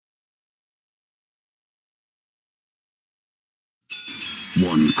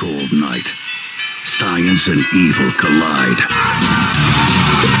One cold night, science and evil collide.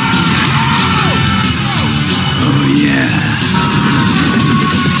 Oh yeah.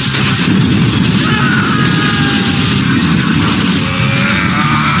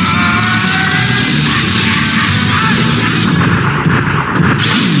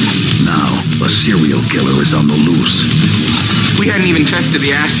 Now, a serial killer is on the loose. We hadn't even tested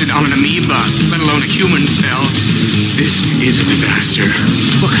the acid on an amoeba, let alone a human cell. This is a disaster.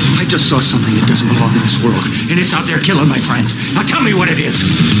 Look, I just saw something that doesn't belong in this world, and it's out there killing my friends. Now tell me what it is.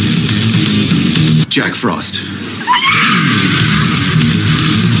 Jack Frost. I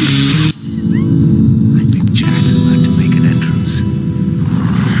think Jack's about to make an entrance.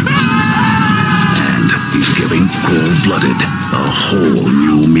 And he's giving cold-blooded a whole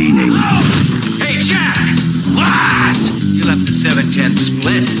new meaning. Hey, Jack! What? You left the 7-10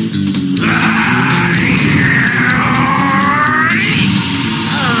 split.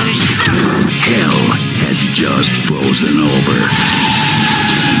 Hell has just frozen over.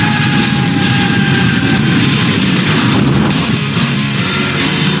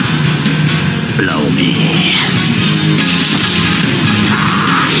 Blow me.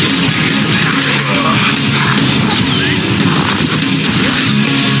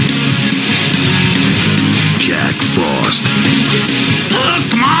 Jack Frost. Look,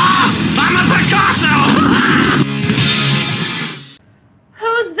 Ma! I'm a Picasso!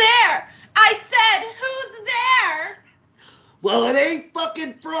 Who's there? I said, who's there? Well, it ain't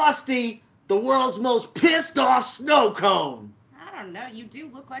fucking Frosty, the world's most pissed off snow cone. I don't know. You do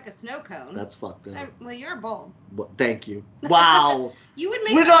look like a snow cone. That's fucked up. Well, you're a bulb. Well, thank you. Wow. You would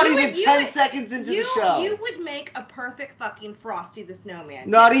make. We're not even 10 seconds into the show. You would make a perfect fucking Frosty the Snowman.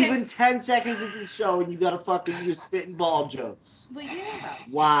 Not even 10 seconds into the show, and you got you're spitting bulb jokes. Well, yeah.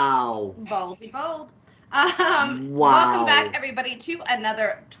 Wow. Bulby bulb. Wow. Welcome back, everybody, to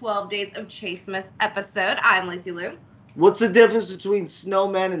another 12 Days of Chasmas episode. I'm Lacey Lou. What's the difference between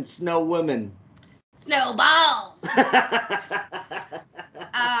snowmen and snow women? Snowballs.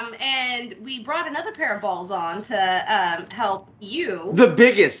 And we brought another pair of balls on to help you. The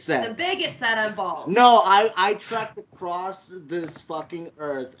biggest set. The biggest set of balls. No, I trekked across this fucking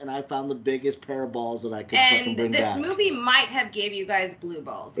earth, and I found the biggest pair of balls that I could fucking bring back. And this movie might have gave you guys blue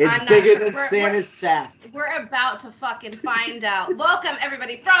balls. It's bigger than Santa's sack. We're about to fucking find out. Welcome,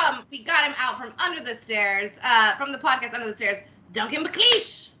 everybody, we got him out from under the stairs, from the podcast Under the Stairs, Duncan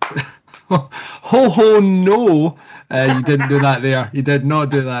McLeish. Ho no, you didn't do that there. You did not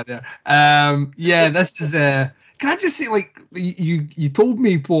do that there. Yeah, this is. Can I just say, like, you told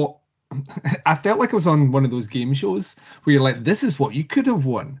me what I felt like I was on one of those game shows where you're like, this is what you could have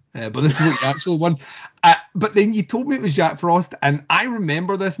won, but this is what you actually won. But then you told me it was Jack Frost, and I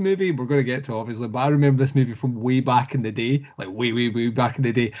remember this movie. We're going to get to it, obviously, but I remember this movie from way back in the day, like way back in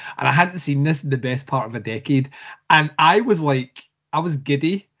the day, and I hadn't seen this in the best part of a decade, and I was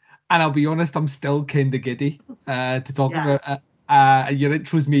giddy. And I'll be honest, I'm still kind of giddy to talk about it. Your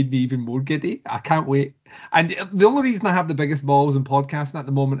intro's made me even more giddy. I can't wait. And the only reason I have the biggest balls in podcasting at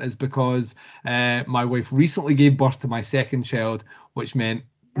the moment is because my wife recently gave birth to my second child, which meant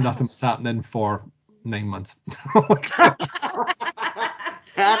nothing was happening for 9 months.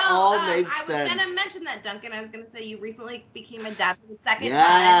 That all makes sense. I was going to mention that, Duncan. I was going to say you recently became a dad for the second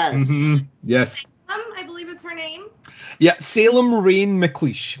time. Mm-hmm. Yes. I believe is her name. Yeah, Salem Rain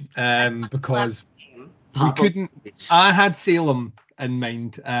McLeish, because we couldn't. I had Salem in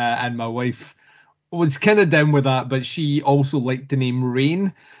mind, and my wife was kind of down with that, but she also liked the name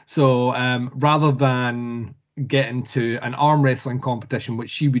Rain. So rather than get into an arm wrestling competition,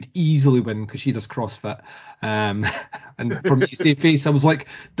 which she would easily win because she does CrossFit, and for me to save face, I was like,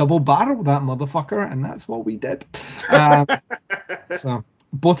 double barrel that motherfucker, and that's what we did. So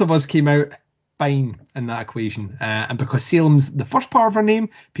both of us came out fine in that equation, and because Salem's the first part of her name,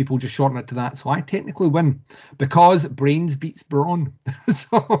 people just shorten it to that, so I technically win because brains beats brawn.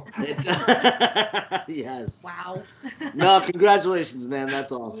 So yes. Wow. No, congratulations, man.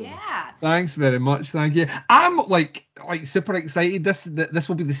 That's awesome. Yeah. Thanks very much. Thank you. I'm like super excited. This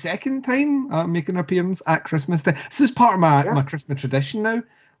will be the second time I'm making an appearance at Christmas Day. This is part of my Christmas tradition now.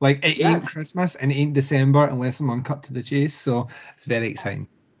 Like, it ain't Christmas and it ain't December unless I'm on Cut to the Chase, so it's very exciting.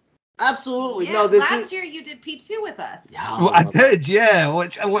 Absolutely. Yeah, No, last year you did P2 with us. Yeah, well, I did, yeah.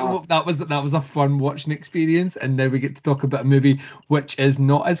 Which that was a fun watching experience, and now we get to talk about a movie which is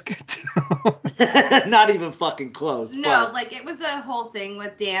not as good. Not even fucking close. No, but like, it was a whole thing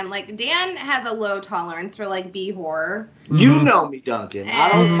with Dan. Like, Dan has a low tolerance for, like, B horror. You know me, Duncan. I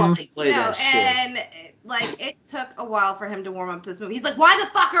don't fucking play that shit. And like, it took a while for him to warm up to this movie. He's like, why the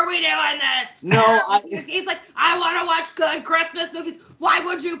fuck are we doing this? No, he's like, I want to watch good Christmas movies. why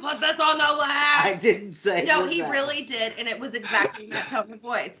would you put this on the list? I didn't say No, that. he really did, and it was exactly that tone of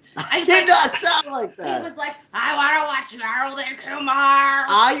voice. I did not sound like that. He was like, I want to watch Harold and Kumar.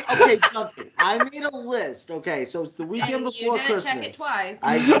 Okay, something. I made a list. Okay, so it's the weekend And before you didn't Christmas. check it twice.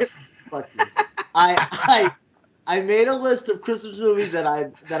 I did. Fuck you. I made a list of Christmas movies that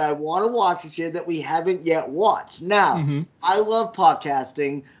I want to watch this year that we haven't yet watched. Now, I love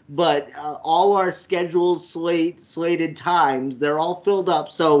podcasting, but all our scheduled slated times, they're all filled up,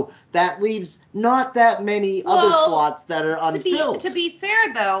 so that leaves not that many other slots that are unfilled. To be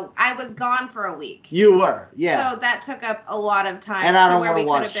fair, though, I was gone for a week. You were, yeah. So that took up a lot of time. And I don't want to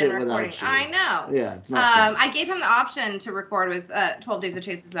watch shit without you. I know. Yeah, it's not fun. I gave him the option to record with 12 Days of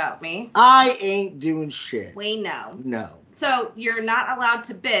Chase without me. I ain't doing shit. We know. No. So you're not allowed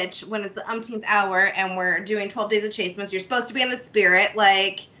to bitch when it's the umpteenth hour and we're doing 12 Days of Chasmas. You're supposed to be in the spirit.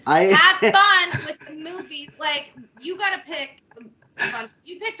 Like, have fun with the movies. Like, you got to pick a bunch.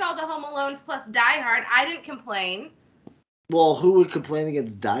 You picked all the Home Alones plus Die Hard. I didn't complain. Well, who would complain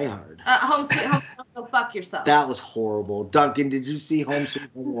against Die Hard? Home Sweet Home Alone, go fuck yourself. That was horrible. Duncan, did you see Home Sweet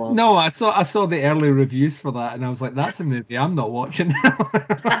Home Alone? No, I saw the early reviews for that, and I was like, that's a movie I'm not watching. Don't do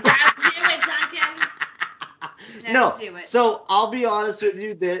it, Duncan. Don't do it. So I'll be honest with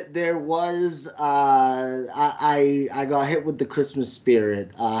you. There was I got hit with the Christmas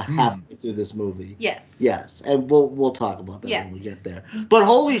spirit halfway through this movie. Yes, and we'll talk about that when we get there. But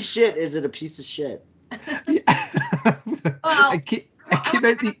holy shit, is it a piece of shit? Well, it came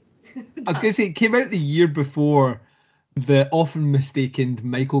out it came out the year before the often mistaken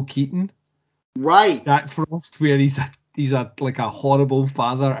Michael Keaton. Right. Jack Frost, where he's like a horrible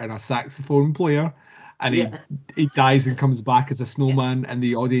father and a saxophone player, and he dies and comes back as a snowman, and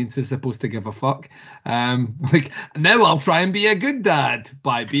the audience is supposed to give a fuck. Like, now I'll try and be a good dad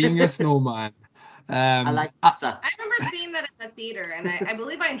by being a snowman. I like pizza. I remember seeing that in the theater, and I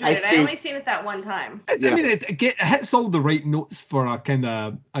believe I enjoyed it. I only seen it that one time. I mean, it hits all the right notes for a kind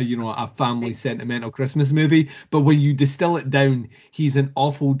of a family sentimental Christmas movie. But when you distill it down, he's an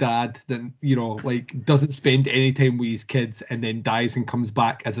awful dad that like doesn't spend any time with his kids, and then dies and comes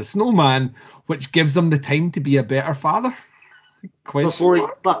back as a snowman, which gives him the time to be a better father. Before he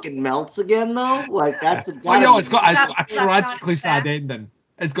fucking melts again, though. Like that's a. It's got a tragically sad ending.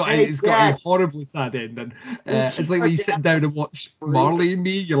 It's got a horribly sad ending. It's like when you sit down and watch Marley and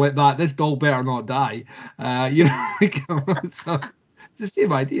Me, you're like, this doll better not die. So it's the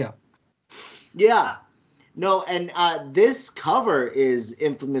same idea. Yeah. No, and this cover is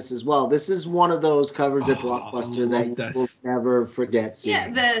infamous as well. This is one of those covers at Blockbuster that you will never forget seeing. Yeah,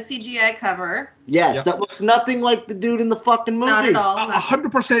 the CGI cover. Yes, that looks nothing like the dude in the fucking movie. Not at all.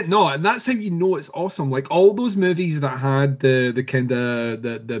 100% not, and that's how you know it's awesome. Like all those movies that had the kind of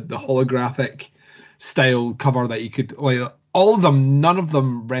the holographic style cover that you could like. All of them, none of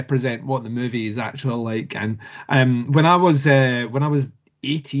them represent what the movie is actually like. And when I was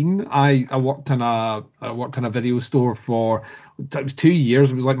 18, I worked in a video store for it was 2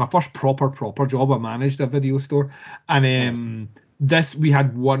 years. It was like my first proper job. I managed a video store, and we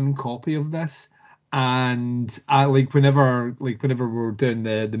had one copy of this, and I whenever we were doing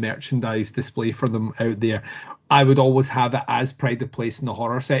the merchandise display for them out there, I would always have it as pride of place in the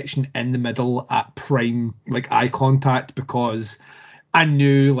horror section in the middle at prime eye contact, because I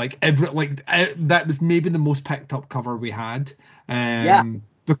knew that was maybe the most picked up cover we had.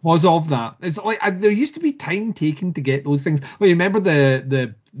 Because of that, it's like there used to be time taken to get those things. Well, you remember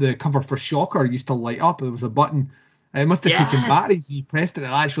the cover for Shocker used to light up. There was a button. It must have taken batteries. You pressed it,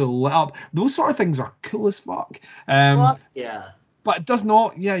 and it actually lit up. Those sort of things are cool as fuck. But it does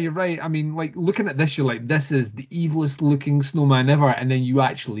not. Yeah, you're right. I mean, looking at this, you're like, this is the evilest looking snowman ever, and then you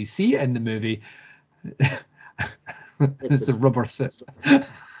actually see it in the movie. It's a rubber suit.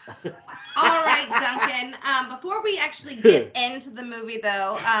 All right, Duncan. Before we actually get into the movie,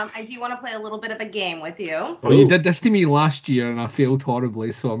 though, I do want to play a little bit of a game with you. Well, you did this to me last year, and I failed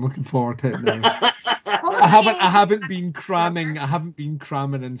horribly, so I'm looking forward to it now. I haven't been cramming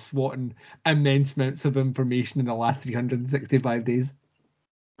and swatting immense amounts of information in the last 365 days.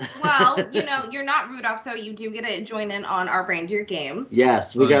 Well, you're not Rudolph, so you do get to join in on our reindeer games.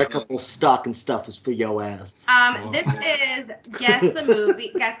 Yes, we got a couple stocking stuffers for your ass. This is guess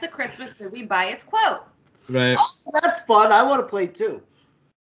the Christmas movie by its quote. Right. Oh, that's fun. I want to play too.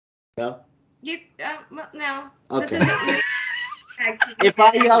 No? No. Okay. This isn't If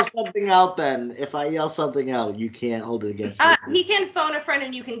I yell something out, you can't hold it against me. He can phone a friend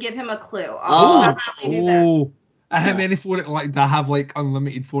and you can give him a clue. Oh. How many phone do I have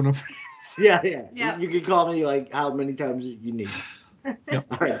unlimited phone of friends? Yeah. You can call me how many times you need. Yep.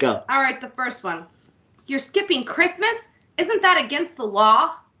 All right, go. All right, the first one. You're skipping Christmas? Isn't that against the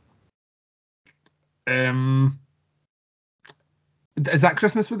law? Is that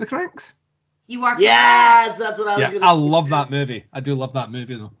Christmas with the Cranks? You are Yes, that's what I was Yeah, gonna I say. love that movie. I do love that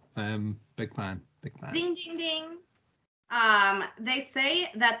movie though. Big fan. Ding, ding, ding. They say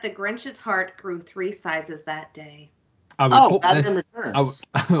that the Grinch's heart grew 3 sizes that day. I would hope Batman this. Returns.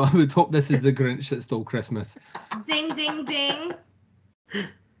 I would hope this is the Grinch that stole Christmas. Ding, ding, ding.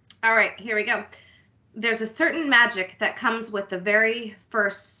 All right, here we go. There's a certain magic that comes with the very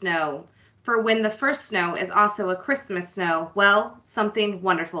first snow. For when the first snow is also a Christmas snow, well, something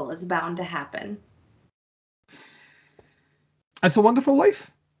wonderful is bound to happen. It's a Wonderful Life?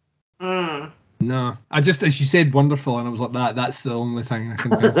 Mm. No, I just, as you said, wonderful, and I was like, that's the only thing I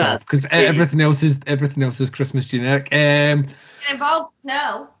can think of, because everything else is Christmas generic. It involves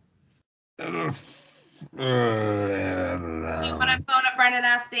snow. You You want to phone a friend and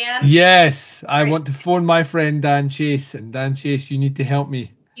ask Dan? Yes, I want to phone my friend Dan Chase, and Dan Chase, you need to help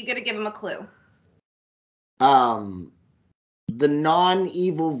me. You got to give him a clue. The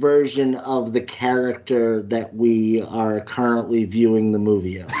non-evil version of the character that we are currently viewing the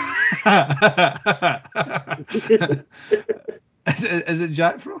movie of. Is it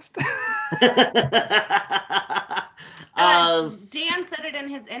Jack Frost? Dan said it in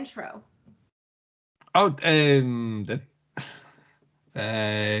his intro. Oh, did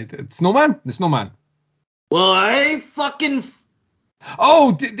he? Snowman? The Snowman. Well, I fucking.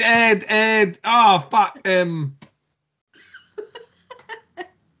 Oh, fuck. Did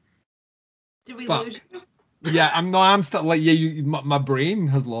we fuck. lose you? Yeah, I'm still like, my brain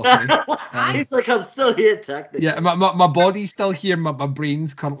has lost me. He's like, I'm still here technically. Yeah, my body's still here, my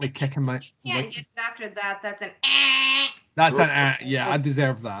brain's currently kicking my. You can't get after that. That's an That's an yeah, I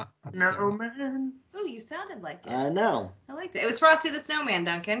deserve that. No, man. Ooh, you sounded like it. I know. I liked it. It was Frosty the Snowman,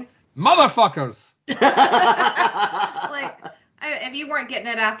 Duncan. Motherfuckers! Like, if you weren't getting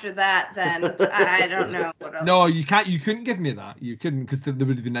it after that, then I don't know what else. No, you couldn't give me that. You couldn't, because there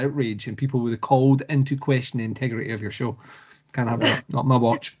would have been outrage and people would have called into question the integrity of your show. Can't have that. Not my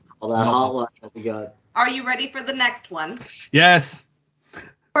watch. All that hot watch that we got. Are you ready for the next one? Yes.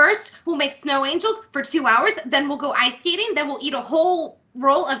 First, we'll make snow angels for 2 hours. Then we'll go ice skating. Then we'll eat a whole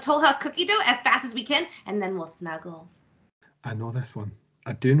roll of Toll House cookie dough as fast as we can. And then we'll snuggle. I know this one.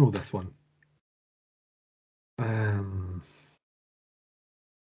 I do know this one.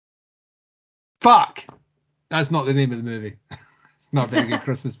 Fuck! That's not the name of the movie. It's not a very good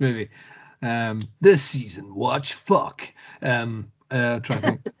Christmas movie. This season, watch fuck. Try to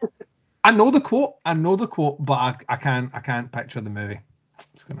think. I know the quote, but I can't picture the movie.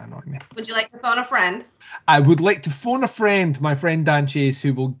 It's gonna annoy me. Would you like to phone a friend? I would like to phone a friend, my friend Dan Chase,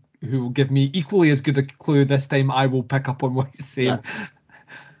 who will give me equally as good a clue this time. I will pick up on what he's saying. Yes.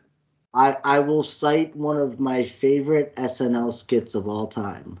 I will cite one of my favorite SNL skits of all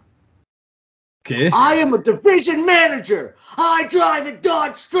time. Okay. I am a division manager. I drive a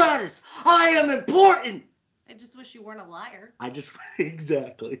Dodge Stratus. I am important. I just wish you weren't a liar.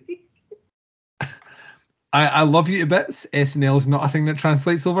 Exactly. I love you to bits. SNL is not a thing that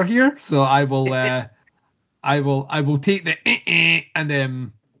translates over here, so I will I will take the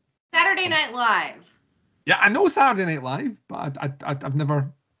and Saturday Night Live. Yeah, I know Saturday Night Live, but I've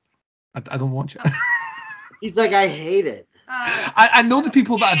never I don't watch it. He's like, I hate it. I know the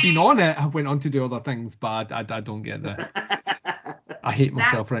people that have been on it have went on to do other things, but I don't get that. I hate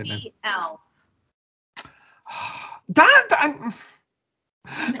myself right now. Elf. That.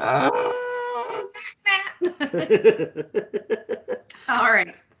 All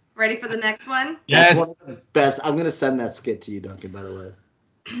right. Ready for the next one? Yes. That's one of the best. I'm gonna send that skit to you, Duncan, by the way.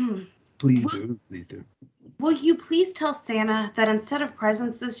 Please do. Please do. Will you please tell Santa that instead of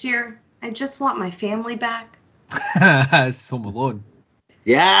presents this year, I just want my family back? It's Home Alone.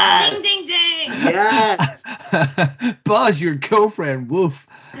 Yes. Ding, ding, ding. Yes. Buzz, your girlfriend, woof.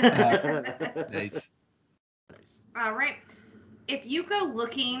 Nice. All right. If you go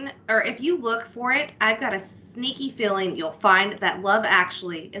looking, or if you look for it, I've got a sneaky feeling you'll find that Love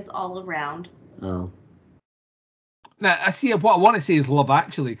Actually is all around. Oh. Now, I see what I want to say is Love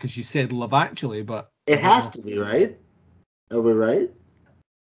Actually, because you said Love Actually, but It has to be, right? Are we right?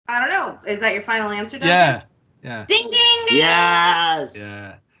 I don't know. Is that your final answer, Duncan? Yeah. Yeah. Ding, ding, ding. Yes.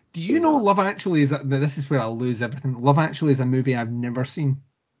 Yeah. Do you know Love Actually is this is where I'll lose everything. Love Actually is a movie I've never seen.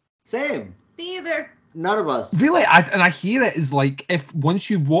 Same. Me either. None of us. Really, I hear it is like, if once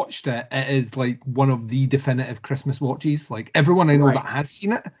you've watched it, it is like one of the definitive Christmas watches. Like everyone I know that has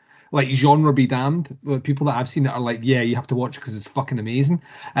seen it, like genre be damned, the people that I've seen it are like, yeah, you have to watch it because it's fucking amazing.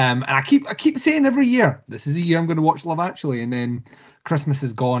 And I keep saying every year, this is a year I'm going to watch Love Actually, and then Christmas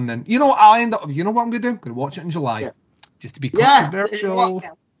is gone, and I'll end up. You know what I'm going to do? I'm going to watch it in July. Yeah. just to be Yes, controversial.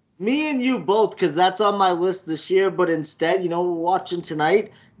 Me and you both, because that's on my list this year. But instead, you know what we're watching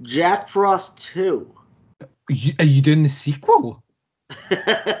tonight? Jack Frost 2. Are you doing the sequel?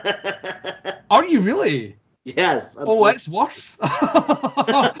 Are you really? Yes. Oh, it's worse.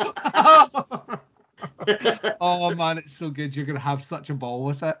 Oh man, it's so good. You're gonna have such a ball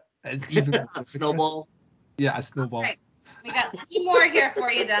with it. It's even a snowball. Yeah, a snowball. Right. We got 3 more here for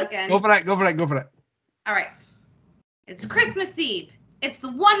you, Duncan. Go for it. All right. It's Christmas Eve. It's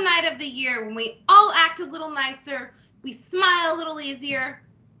the one night of the year when we all act a little nicer, we smile a little easier,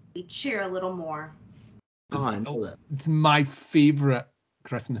 we cheer a little more. Oh, I know that. It's my favorite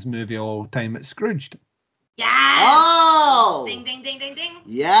Christmas movie of all time. It's Scrooged. Yes! Oh! Ding, ding, ding, ding, ding.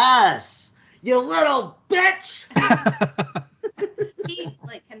 Yes! You little bitch! He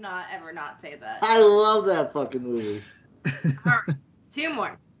cannot ever not say that. I love that fucking movie. All right, 2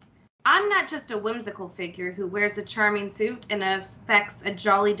 more. I'm not just a whimsical figure who wears a charming suit and affects a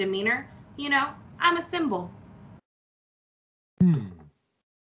jolly demeanor. You know, I'm a symbol.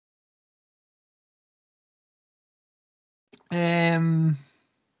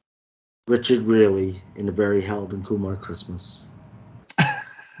 Richard Really in A Very Harold and Kumar Christmas.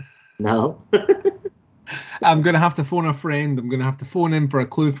 No? I'm going to have to phone a friend. I'm going to have to phone in for a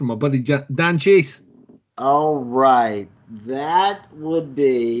clue from my buddy Dan Chase. All right. That would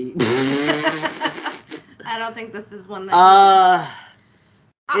be... I don't think this is one that...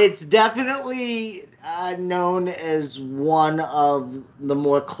 It's definitely known as one of the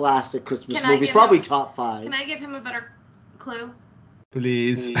more classic Christmas movies. Probably top 5. Can I give him a better clue?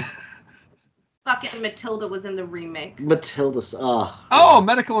 Please. Fucking Matilda was in the remake. Matilda.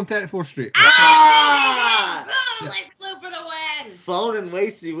 Miracle on 34th Street. Boom! Lacey Lou for the win! Phone and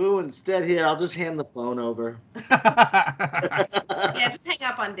Lacey Lou instead here. I'll just hand the phone over. Yeah, just hang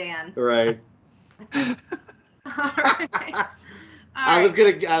up on Dan. Right. All right. I was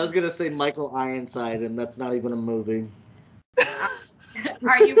gonna say Michael Ironside, and that's not even a movie.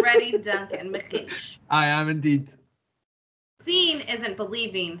 Are you ready, Duncan McLeish? I am indeed. Seeing isn't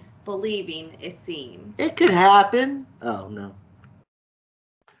believing. Believing is seeing. It could happen. Oh no.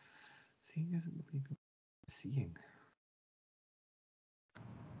 Seeing isn't believing. Seeing.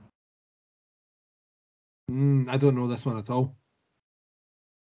 I don't know this one at all.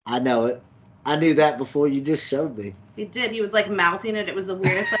 I know it. I knew that before you just showed me. He did. He was mouthing it. It was the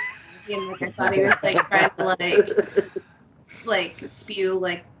weirdest. I thought he was trying to spew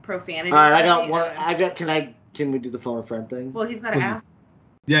profanity. All right, I got one. Can we do the phone a friend thing? Well, he's got to ask.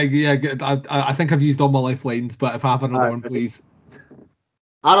 Yeah. I think I've used all my lifelines, but if I have another one, please.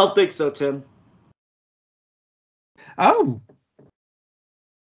 I don't think so, Tim. Oh.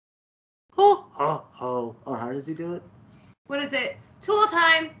 Oh, how does he do it? What is it? Tool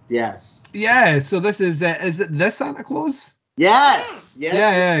time. Yes. Yeah, so this is it this Santa Claus? Yes.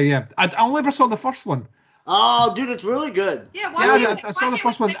 Yeah. I only ever saw the first one. Oh, dude, it's really good. Yeah, I saw the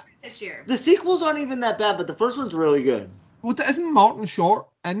first one. This year. The sequels aren't even that bad, but the first one's really good. Well, isn't Martin Short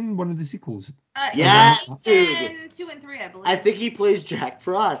in one of the sequels? Yes, dude. 2 and 3, I believe. I think he plays Jack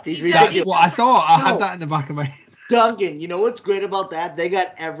Frost. He's ridiculous. That's what I thought. I had that in the back of my head. Duncan, you know what's great about that? They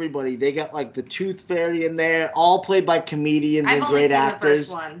got everybody. They got the Tooth Fairy in there, all played by comedians and great actors.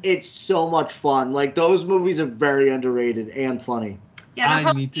 The first one. It's so much fun. Those movies are very underrated and funny. Yeah, they'll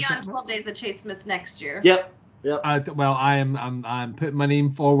probably be on 12 Days of Chasmas next year. Yep. I'm putting my name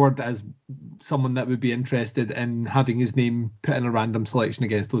forward as someone that would be interested in having his name put in a random selection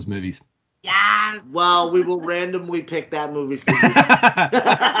against those movies. Yes. Well, we will randomly pick that movie for you.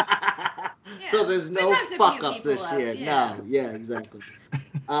 So there's no fuck-ups this year. Yeah. No, yeah, exactly.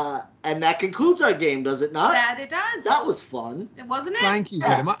 And that concludes our game, does it not? That it does. That was fun. It wasn't it? Thank you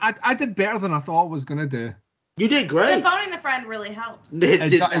very much. I did better than I thought I was going to do. You did great. The phoning the friend really helps.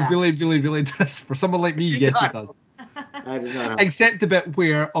 It really, really, really does. For someone like me, yes, it does. I did not help. Except the bit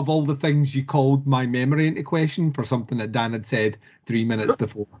where, of all the things you called my memory into question for something that Dan had said 3 minutes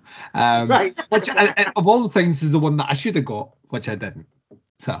before. Right. Which, of all the things, is the one that I should have got, which I didn't.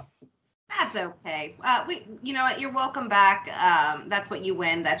 So. That's okay. You know what? You're welcome back. That's what you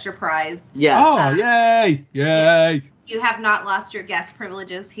win. That's your prize. Yes. Oh, yay! You have not lost your guest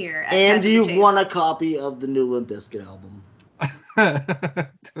privileges here. And you won a copy of the new Limp Bizkit album.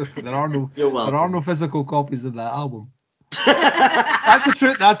 There are no physical copies of that album. That's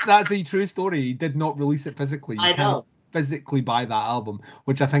the true story. He did not release it physically. You can't physically buy that album,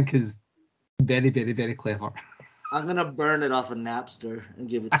 which I think is very, very, very clever. I'm gonna burn it off of Napster and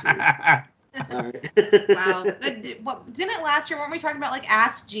give it to All right. Wow. Didn't last year, weren't we talking about like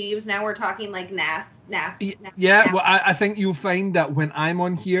Ask Jeeves? Now we're talking like Nas. Yeah, well, I think you'll find that when I'm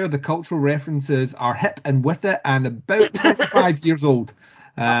on here, the cultural references are hip and with it and about 25 years old.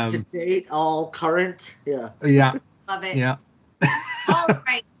 Up to date, all current. Yeah. Yeah. Love it. Yeah. All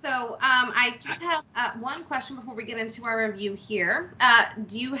right. So I just have one question before we get into our review here.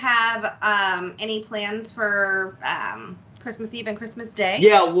 Do you have any plans for Christmas Eve and Christmas Day?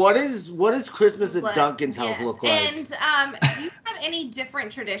 Yeah. What is Christmas at Duncan's house look like? And do you have any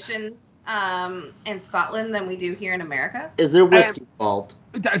different traditions in Scotland than we do here in America? Is there whiskey involved?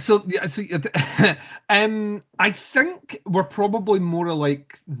 So I think we're probably more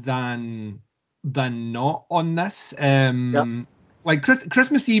alike than not on this. Yep. Like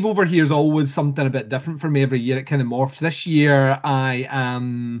Christmas Eve over here is always something a bit different for me every year. It kind of morphs. This year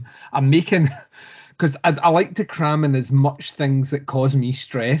I'm making because I like to cram in as much things that cause me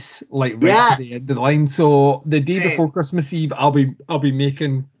stress, like right to the end of the line. So the day before Christmas Eve, I'll be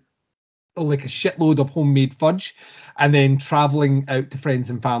making like a shitload of homemade fudge and then traveling out to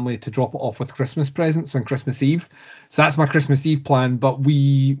friends and family to drop it off with Christmas presents on Christmas Eve. So that's my Christmas Eve plan. But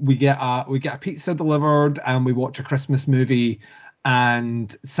we get a pizza delivered and we watch a Christmas movie,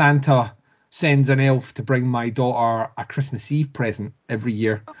 and Santa sends an elf to bring my daughter a Christmas Eve present every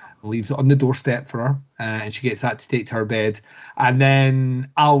year. Leaves it on the doorstep for her, and she gets that to take to her bed. And then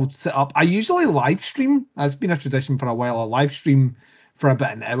I'll sit up. I usually live stream. It's been a tradition for a while. I live stream for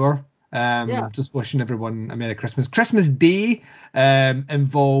about an hour. Just wishing everyone a Merry Christmas. Christmas Day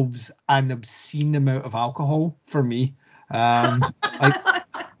involves an obscene amount of alcohol for me. I've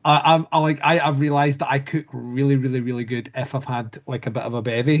realised that I cook really, really, really good if I've had like a bit of a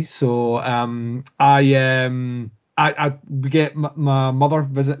bevy. So we get my mother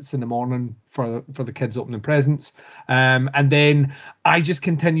visits in the morning for the kids opening presents, and then I just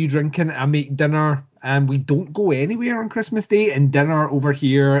continue drinking. I make dinner, and we don't go anywhere on Christmas Day. And dinner over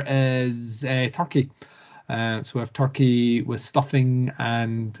here is turkey. So we have turkey with stuffing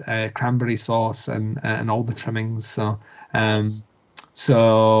and cranberry sauce and all the trimmings.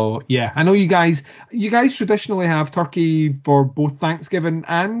 So yeah, I know you guys traditionally have turkey for both Thanksgiving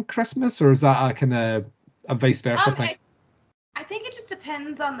and Christmas, or is that a kind of a vice versa thing? I think it just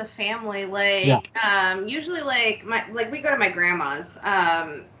depends on the family. Like, usually we go to my grandma's.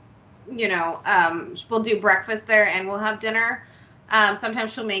 We'll do breakfast there and we'll have dinner.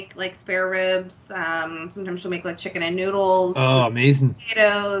 Sometimes she'll make like spare ribs. Sometimes she'll make like chicken and noodles. Oh, amazing!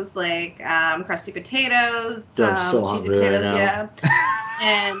 Potatoes, like crusty potatoes, cheesy potatoes, yeah.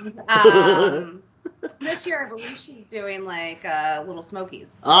 And this year I believe she's doing like little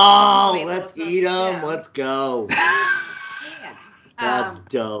smokies. Oh, let's eat them. Yeah. Let's go. Yeah. That's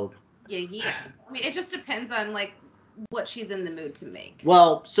dope. Yeah. I mean, it just depends on like what she's in the mood to make.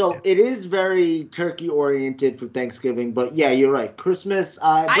 Well, so it is very turkey oriented for Thanksgiving, but yeah, you're right. Christmas,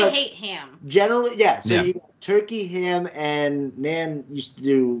 I hate ham. Generally, yeah. So you got turkey, ham, and Nan used to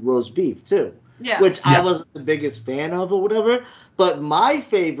do roast beef too. Yeah. Which I wasn't the biggest fan of or whatever. But my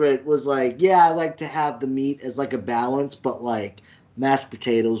favorite was like, I like to have the meat as like a balance, but like mashed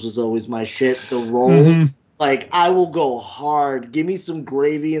potatoes was always my shit. The rolls. Mm-hmm. Like, I will go hard. Give me some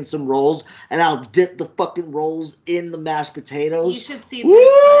gravy and some rolls, and I'll dip the fucking rolls in the mashed potatoes. You should see this.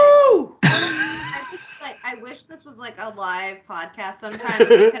 Woo! I wish this was, like, a live podcast sometimes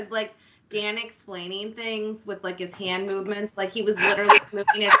because, like, Dan explaining things with, like, his hand movements. Like, he was literally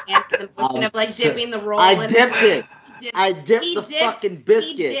moving his hands in the motion of, like, dipping the roll. I dipped it. I dipped the fucking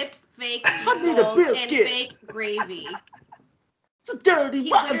biscuit. He dipped fake rolls in fake gravy. It's a dirty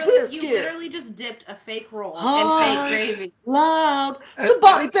rotten biscuit. You literally just dipped a fake roll in fake gravy. Loud.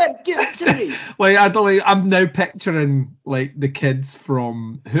 Somebody better give it to me. Like, I'm now picturing like the kids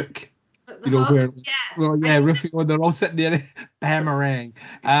from Hook. Hook? Yes. Well, yeah, Rufio, they're all sitting there, boomerang.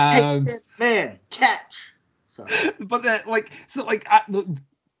 Hey, man, catch. But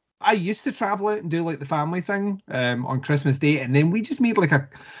I used to travel out and do like the family thing on Christmas Day, and then we just made like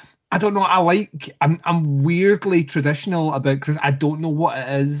I don't know. I'm weirdly traditional about Christmas. I don't know what it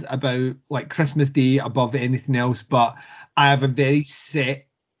is about like Christmas Day above anything else, but I have a very set,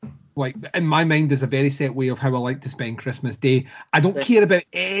 like in my mind, there's a very set way of how I like to spend Christmas Day. I don't care about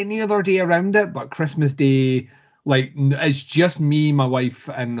any other day around it, but Christmas Day, like it's just me, my wife,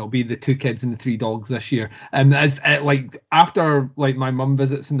 and it'll be the 2 kids and the 3 dogs this year. And as like after like my mum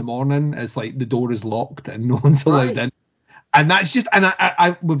visits in the morning, it's like the door is locked and no one's allowed in. And that's just, and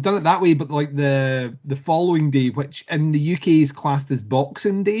I we've done it that way, but like the following day, which in the UK is classed as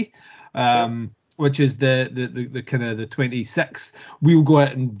Boxing Day, which is the kind of the 26th, we'll go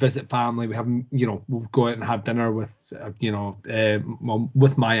out and visit family. We have, we'll go out and have dinner with,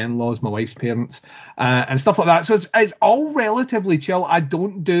 with my in-laws, my wife's parents, and stuff like that. So it's all relatively chill. I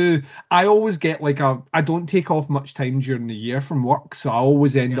always get I don't take off much time during the year from work. So I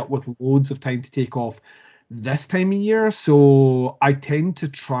always end up with loads of time to take off this time of year. So I tend to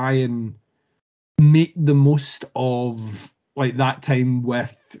try and make the most of that time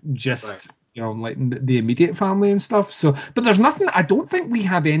with just the immediate family and stuff. So, but there's nothing. I don't think we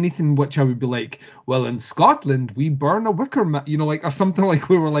have anything which I would be like, well, in Scotland we burn a wicker or something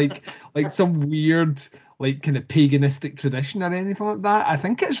we were like some weird kind of paganistic tradition or anything like that. I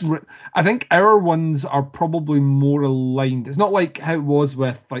think our ones are probably more aligned. It's not like how it was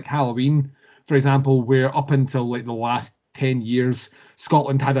with Halloween, for example, where up until the last 10 years,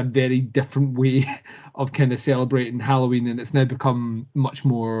 Scotland had a very different way of kind of celebrating Halloween, and it's now become much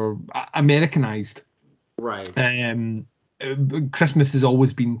more Americanized. Right. Christmas has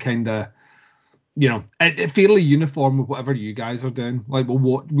always been kind of, fairly uniform with whatever you guys are doing.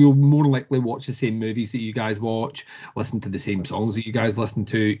 We'll more likely watch the same movies that you guys watch, listen to the same songs that you guys listen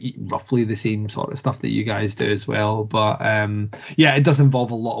to, eat roughly the same sort of stuff that you guys do as well. But it does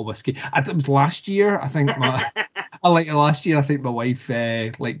involve a lot of whiskey. It was last year, I think. Last year, I think my wife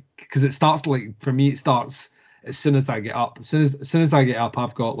because it starts for me, it starts as soon as I get up. As soon as I get up,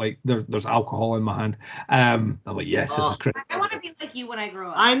 I've got there's alcohol in my hand. I'm like, yes, this is crazy. I want to be like you when I grow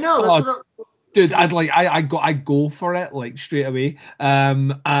up. I know. That's what dude, I go for it straight away.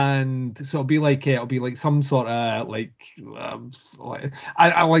 And so it'll be some sort of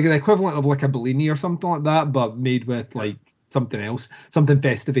I like the equivalent of a Bellini or something like that, but made with something else, something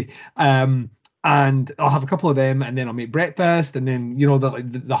festive. And I'll have a couple of them, and then I'll make breakfast, and then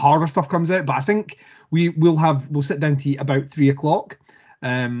the harder stuff comes out. But I think we'll sit down to eat about 3:00.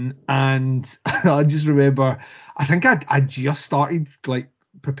 And I just remember, I think I just started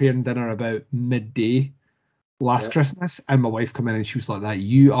preparing dinner about midday last Christmas, and my wife come in and she was like, "That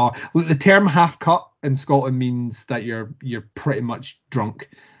you are." The term half cut in Scotland means that you're pretty much drunk.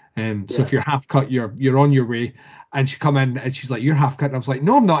 So if you're half cut, you're on your way. And she come in and she's like, "You're half cut." And I was like,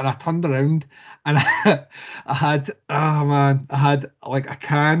 "No, I'm not." And I turned around and I had a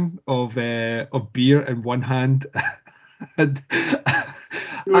can of beer in one hand. And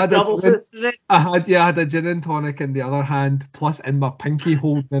you were double fisted it? I had a gin and tonic in the other hand, plus in my pinky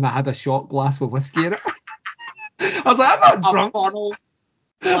holding I had a shot glass with whiskey in it. I was like, I'm not drunk. Funnel,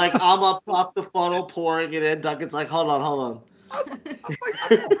 I'm up off the funnel pouring it in. Duncan's like, hold on.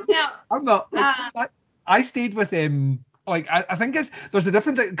 I'm not. I stayed with him. I think there's a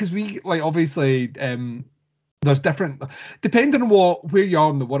different thing because we obviously there's different depending on where you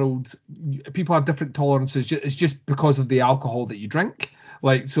are in the world. People have different tolerances. It's just because of the alcohol that you drink.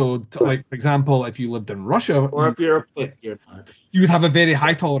 For example, if you lived in Russia, or if you're a pussy, you're not. You would have a very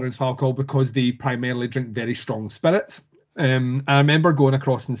high tolerance for alcohol because they primarily drink very strong spirits. I remember going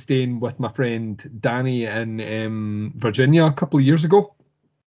across and staying with my friend Danny in Virginia a couple of years ago.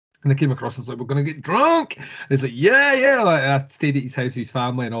 And I came across and was like, "We're going to get drunk." And he's like, yeah. I stayed at his house with his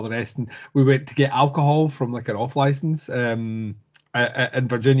family and all the rest. And we went to get alcohol from an off license in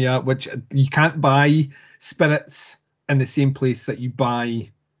Virginia, which you can't buy spirits in the same place that you buy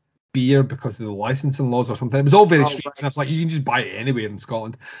beer because of the licensing laws or something. It was all very strange. Right. And I was like, you can just buy it anywhere in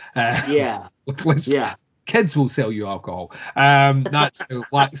Scotland. Yeah. Kids will sell you alcohol. That's how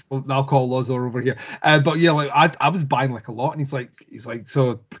lax alcohol laws are over here. But yeah, I was buying a lot, and he's like,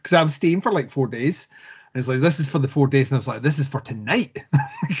 so because I was staying for 4 days, and he's like, this is for the 4 days, and I was like, this is for tonight.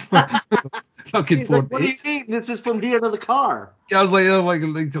 Fucking he's 4 like, what days. do you mean? This is from here to the car. Yeah, I was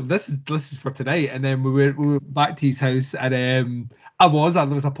like, this is for tonight, and then we went back to his house, and there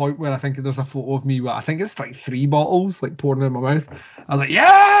was a point where I think there's a photo of me where I think it's 3 bottles pouring in my mouth. I was like,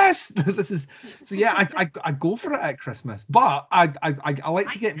 yes, this is so. Yeah, I go for it at Christmas, but I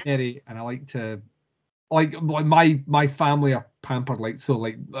like to get merry, and I like to my family are pampered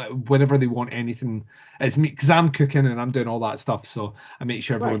whenever they want anything, it's me because I'm cooking and I'm doing all that stuff. So I make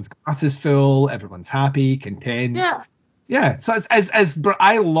sure everyone's glass is full, everyone's happy, content. Yeah. So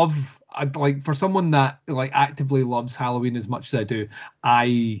I love. For someone that actively loves Halloween as much as I do,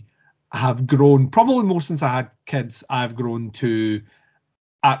 I have grown probably more since I had kids. I've grown to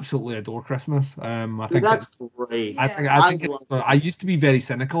absolutely adore Christmas. I think that's great. I used to be very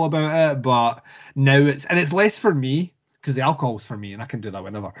cynical about it, but now it's less for me because the alcohol's for me and I can do that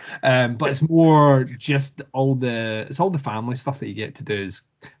whenever. But it's more just all the family stuff that you get to do is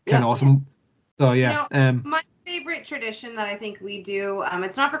kind of awesome. So yeah. My favorite tradition that I think we do,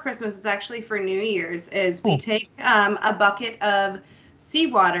 it's not for Christmas, it's actually for New Year's, is we take a bucket of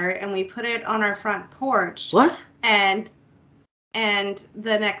seawater and we put it on our front porch. What? And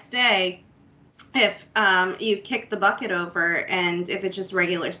the next day, if you kick the bucket over and if it's just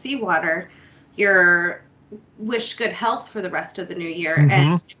regular seawater, you're wish good health for the rest of the new year. Mm-hmm.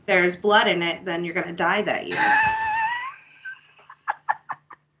 And if there's blood in it, then you're going to die that year.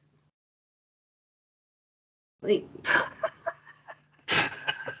 Like,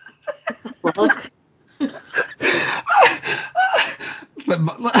 like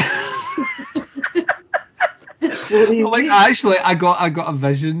actually, I got a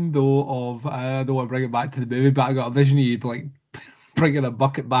vision though of I don't want to bring it back to the movie, but I got a vision of you like bringing a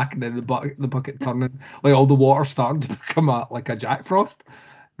bucket back and then the bucket turning, like all the water starting to become like a Jack Frost.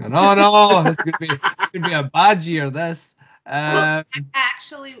 Going, oh no, this is gonna be a bad year. This.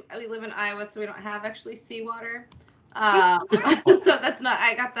 Actually, we live in Iowa, so we don't have actually seawater. So that's not.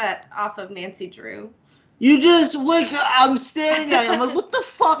 I got that off of Nancy Drew. You just I'm staring at you. I'm like, what the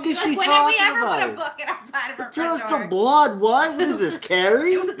fuck is she talking about? When did we ever put a bucket outside of our front door? To blood. What is this,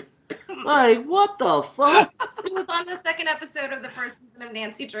 Carrie? Like, what the fuck? It was on the second episode of the first season of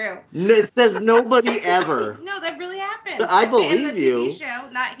Nancy Drew. It says nobody ever. No, that really happened. I believe in the you. TV show,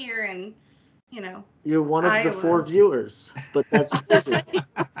 not here in, You're one of Iowa. the 4 viewers, but that's amazing.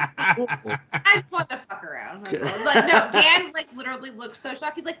 Cool. I just wanted to fuck around. Like, no, Dan literally looked so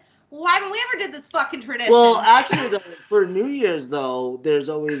shocked. He's like, why haven't we ever did this fucking tradition? Well, actually, though, for New Year's, though, there's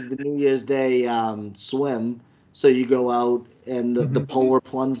always the New Year's Day swim. So you go out and the polar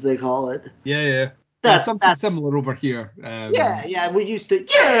plunge, they call it. Yeah. That's something similar over here. Yeah, we used to.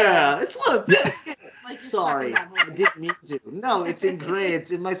 Yeah, it's a bit. Sorry, I didn't mean to. No, it's ingrained.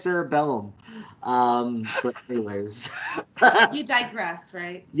 It's in my cerebellum. But anyways. You digress,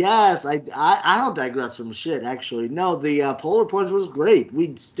 right? Yes, I don't digress from shit, actually. No, the polar plunge was great.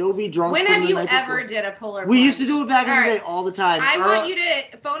 We'd still be drunk. When have you ever did a polar plunge? We used to do it back in the day all the time. I want you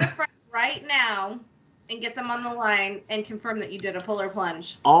to phone a friend right now and get them on the line and confirm that you did a polar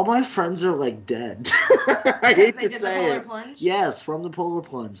plunge. All my friends are dead. I hate to say it. They did the polar plunge? Yes, from the polar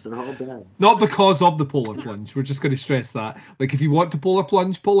plunge. They're all dead. Not because of the polar plunge. We're just going to stress that. Like, if you want to polar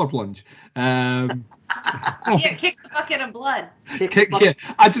plunge. Yeah, kick the bucket of blood. Yeah.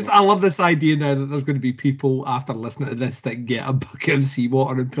 I love this idea now that there's going to be people after listening to this that get a bucket of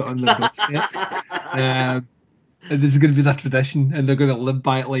seawater and put on their doorstep. And this is going to be their tradition, and they're going to live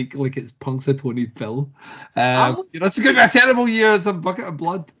by it like it's Punxsutawney Phil. It's going to be a terrible year. It's a bucket of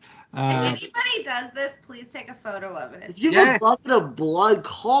blood. If anybody does this, please take a photo of it. If you have a bucket of blood,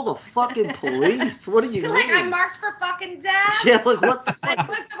 call the fucking police. What do you mean? I'm marked for fucking death. Yeah, what the fuck?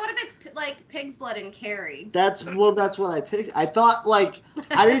 What if it's pig's blood and Carrie? That's what I picked. I thought I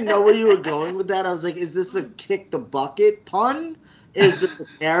didn't know where you were going with that. I was like, is this a kick the bucket pun? Is this a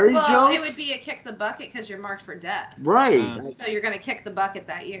Carrie joke? Well, it would be a kick the bucket because you're marked for death. Right. So you're going to kick the bucket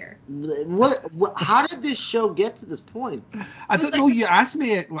that year. What? How did this show get to this point? I don't know. You asked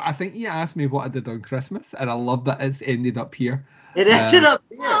me. I think you asked me what I did on Christmas, and I love that it's ended up here. It ended up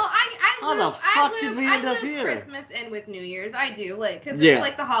here. Well, How the fuck did we end up here? Christmas in with New Year's. I do, because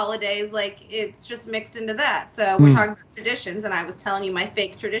it's the holidays, it's just mixed into that. So we're talking about traditions, and I was telling you my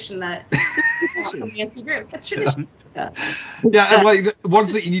fake tradition that Nancy Drew. That's tradition. Yeah, and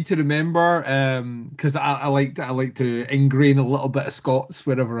ones that you need to remember, because I like to ingrain a little bit of Scots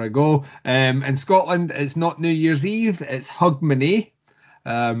wherever I go. In Scotland, it's not New Year's Eve, it's Hogmanay,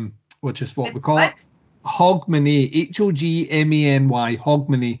 which is what we call it. Hogmanay, Hogmany,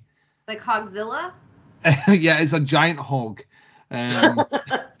 Hogmanay. Like Hogzilla? Yeah, it's a giant hog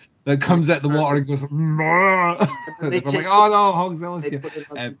that comes out the water and goes. I'm like, oh no, Hogzilla's here.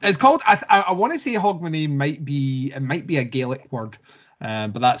 It's called. I want to say Hogmanay might be a Gaelic word,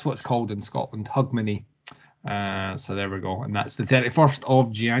 but that's what it's called in Scotland, Hogmanay. So there we go, and that's the 31st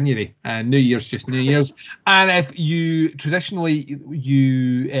of January. New Year's just New Year's, and if you traditionally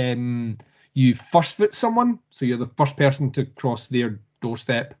you first foot someone, so you're the first person to cross their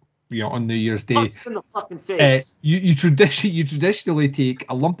doorstep, on New Year's Day. In the fucking face. You traditionally take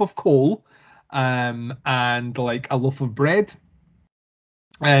a lump of coal, and a loaf of bread,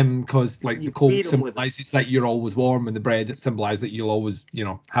 because the coal symbolizes that you're always warm, and the bread symbolizes that you'll always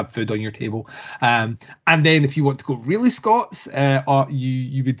have food on your table. And then if you want to go really Scots,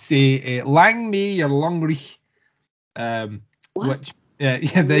 you would say lang me your lungrich, which.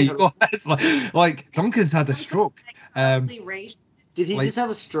 Yeah, there you go. It's like Duncan's had a stroke. Did he just have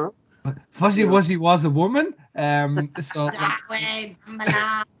a stroke? Fuzzy Wuzzy was a woman. So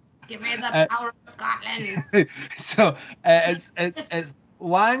give me the power of Scotland. So it's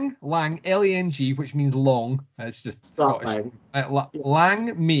lang Lang, which means long. It's just Scottish.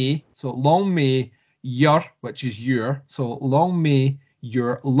 Lang me, so long may your, which is your. So long may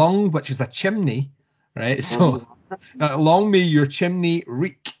your lung, which is a chimney, right? So long may your chimney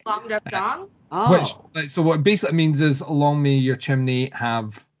reek. Long duck dong? So what it basically means is long may your chimney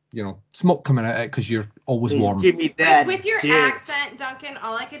have, smoke coming out of it because you're always warm. Give me that. With your accent, Duncan,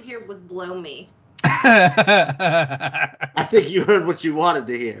 all I could hear was blow me. I think you heard what you wanted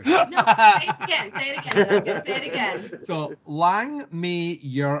to hear. No, say it again, Duncan. Say it again. So, lang may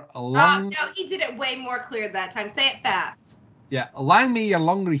your lung... No, he did it way more clear that time. Say it fast. Yeah, lang may your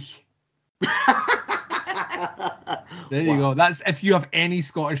lung reek. There you go. That's if you have any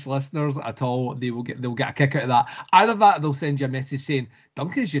Scottish listeners at all, they'll get a kick out of that. Either that, or they'll send you a message saying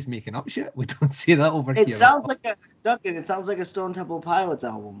Duncan's just making up shit. We don't say that over here. It sounds like a Stone Temple Pilots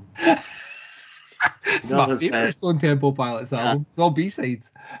album. It's my favorite Stone Temple Pilots album. It's all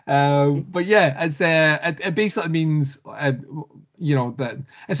B-sides. But yeah, it basically means that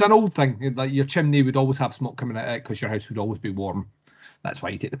it's an old thing. Like your chimney would always have smoke coming out of it because your house would always be warm. That's why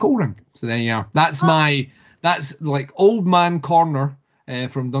you take the cold room. So there you are. That's like old man corner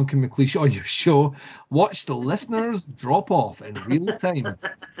from Duncan McLeish on your show. Watch the listeners drop off in real time.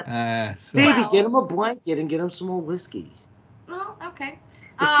 Baby, get him a blanket and get him some more whiskey. Well, okay.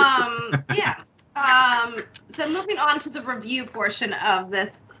 Yeah. So moving on to the review portion of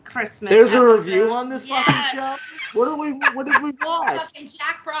this Christmas There's episode. A review on this fucking show? What did we watch? Fucking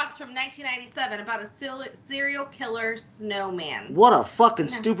Jack Frost from 1997 about a serial killer snowman. What a fucking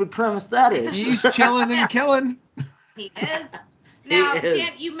stupid premise that is. He's chilling and killing. He is. Now,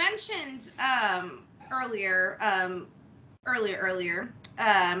 Dan, you mentioned earlier at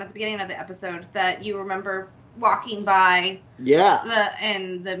the beginning of the episode that you remember walking by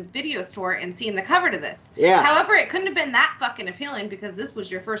the video store and seeing the cover to this. Yeah. However, it couldn't have been that fucking appealing because this was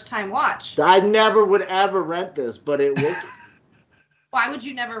your first time watch. I never would ever rent this, but it was. Why would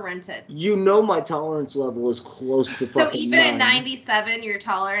you never rent it? My tolerance level is close to fucking So even 9. at 97, your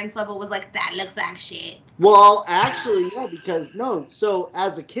tolerance level was like, that looks like shit. Well, actually, yeah, because no. So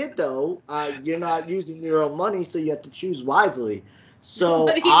as a kid, though, you're not using your own money, so you have to choose wisely. So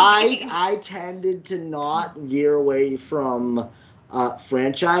I tended to not veer away from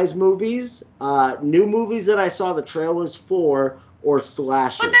franchise movies, new movies that I saw the trailers for, or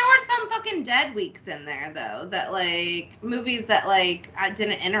slashers. But there were some fucking dead weeks in there, though, that, like, movies that, like,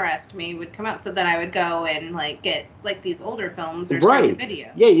 didn't interest me would come out, so then I would go and, like, get, like, these older films or straight to video.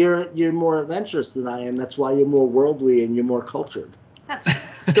 Yeah, you're more adventurous than I am. That's why you're more worldly and you're more cultured. That's right.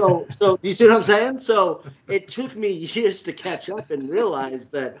 So do you see what I'm saying? So it took me years to catch up and realize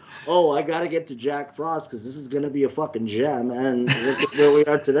that, I got to get to Jack Frost because this is going to be a fucking gem, and look at where we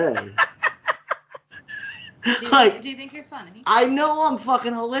are today. Do you think you're funny? I know I'm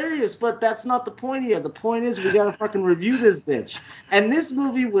fucking hilarious, but that's not the point here. The point is we got to fucking review this bitch. And this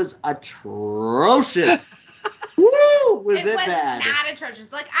movie was atrocious. Woo! Was it bad? It was not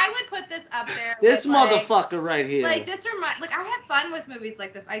atrocious. Like, I would put this up there. This with, motherfucker right here. Like, I have fun with movies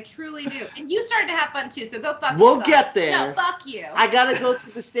like this. I truly do. And you started to have fun, too, so go fuck We'll yourself. get there. No, fuck you. I got to go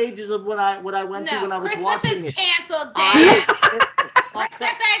through the stages of what I went through when I was Christmas watching is it. canceled, Dan.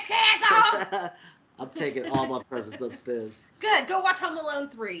 Christmas is canceled. I'm taking all my presents upstairs. Good. Go watch Home Alone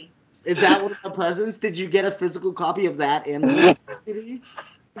 3. Is that one of my presents? Did you get a physical copy of that and the CD?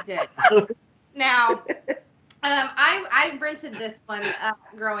 I did. Now... I rented this one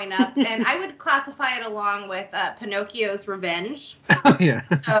growing up, and I would classify it along with Pinocchio's Revenge. Yeah.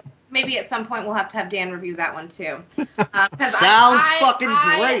 So maybe at some point we'll have to have Dan review that one too. Sounds fucking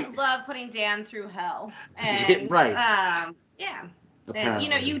great. I love putting Dan through hell. And, right. Yeah.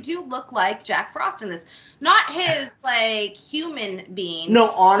 Apparently. And, you do look like Jack Frost in this. Not his, like, human being.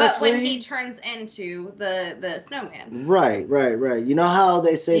 No, honestly. But when he turns into the snowman. Right. You know how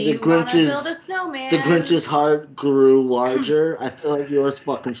they say the Grinch's heart grew larger? I feel like yours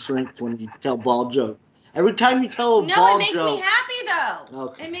fucking shrinks when you tell bald jokes. Every time you tell a bald joke. No, it makes me happy, though.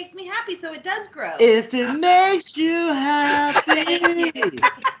 Okay. It makes me happy, so it does grow. If it makes you happy,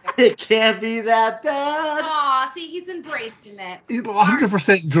 it can't be that bad. Aw, see, he's embracing it. He's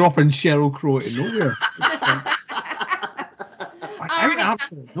 100% dropping Sheryl Crow to nowhere.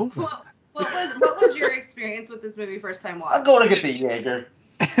 Nowhere. What was your experience with this movie first time watch? I'm going to get the Jaeger.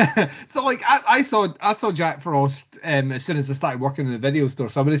 So like I saw Jack Frost as soon as I started working in the video store,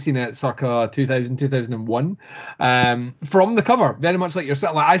 so I would have seen it circa 2001 from the cover, very much like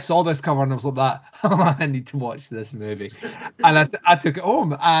yourself. Like I saw this cover and I was like that, I need to watch this movie, and I took it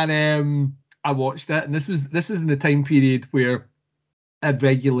home and I watched it, and this is in the time period where I'd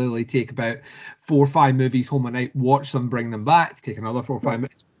regularly take about 4 or 5 movies home a night, watch them, bring them back, take another 4 or 5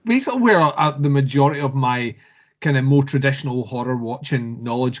 minutes. Basically where the majority of my kind of more traditional horror watching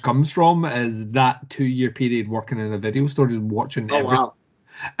knowledge comes from, is that 2-year period working in a video store, just watching everything. Wow.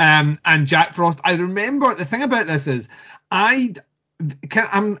 And Jack Frost, I remember, the thing about this is I'm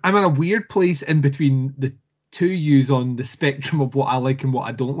in a weird place in between the two views on the spectrum of what I like and what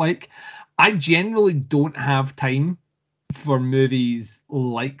I don't like. I generally don't have time for movies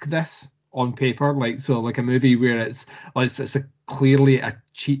like this on paper, like a movie where it's clearly a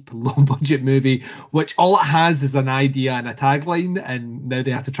cheap, low budget movie, which all it has is an idea and a tagline, and now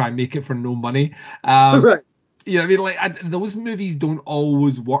they have to try and make it for no money. Right. You know what I mean? Like, those movies don't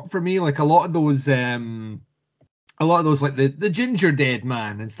always work for me. Like a lot of those like the Ginger Dead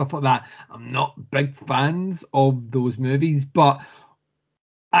Man and stuff like that, I'm not big fans of those movies, but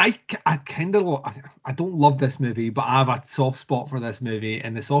I kind of, I don't love this movie, but I have a soft spot for this movie,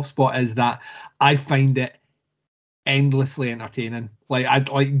 and the soft spot is that I find it endlessly entertaining. Like,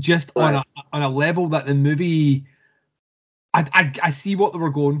 on a level that the movie, I see what they were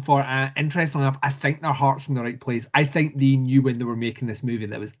going for. Interestingly enough, I think their heart's in the right place. I think they knew when they were making this movie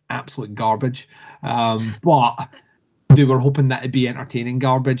that it was absolute garbage, but they were hoping that it'd be entertaining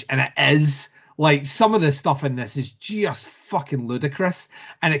garbage, and it is. Like, some of the stuff in this is just fucking ludicrous,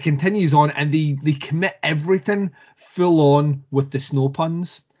 and it continues on, and they commit everything full on with the snow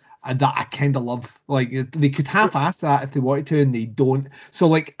puns, and that I kind of love. Like, they could half-ass that if they wanted to, and they don't. So,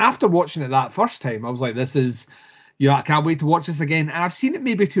 like, after watching it that first time, I was like, this is, I can't wait to watch this again. And I've seen it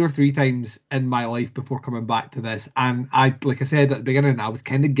maybe 2 or 3 times in my life before coming back to this, and like I said at the beginning, I was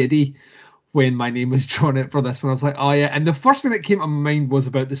kind of giddy when my name was drawn out for this one. I was like, oh yeah. And the first thing that came to my mind was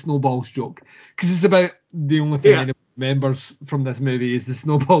about the snowballs joke, because it's about the only thing anyone remembers from this movie is the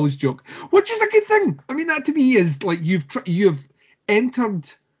snowballs joke, which is a good thing. I mean, that to me is like, you've entered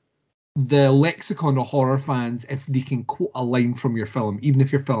the lexicon of horror fans if they can quote a line from your film, even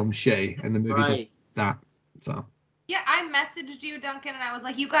if your film's shitty and the movie does that. So. Yeah, I messaged you, Duncan, and I was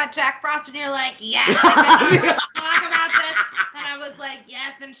like, you got Jack Frost, and you're like, yes, I talk about this. And I was like,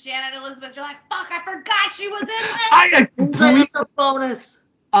 yes, and Shannon Elizabeth, you're like, fuck, I forgot she was in this. A bonus.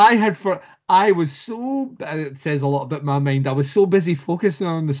 I was so, it says a lot about my mind, I was so busy focusing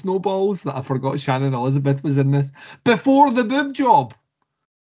on the snowballs that I forgot Shannon Elizabeth was in this before the boob job.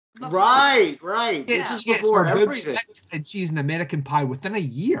 Right. This is before everything. And she's an American Pie within a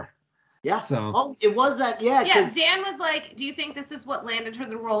year. Yeah. So. Oh, it was that. Yeah. Yeah. Dan was like, "Do you think this is what landed her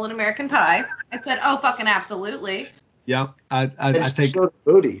the role in American Pie?" I said, "Oh, fucking absolutely." Yeah. I think.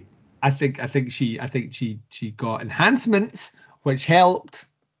 Booty. I think she got enhancements, which helped.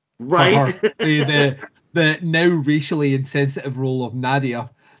 Right. For her. The now racially insensitive role of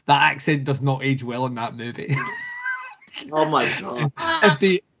Nadia. That accent does not age well in that movie. Oh my god.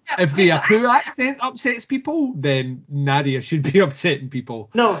 If the Apu accent upsets people, then Nadia should be upsetting people.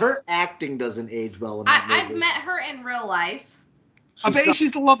 No, her acting doesn't age well in that movie. I've met her in real life. I bet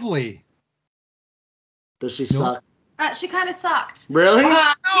she's lovely. Does she suck? She kind of sucked. Really?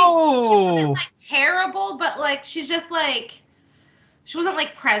 No. She wasn't like terrible, but like she's just like, she wasn't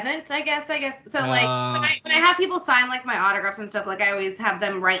like present, I guess. So like when I have people sign like my autographs and stuff, like I always have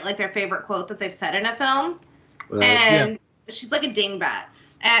them write like their favorite quote that they've said in a film. Right. And she's like a dingbat.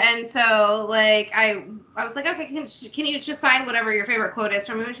 And so, like, I was like, okay, can you just sign whatever your favorite quote is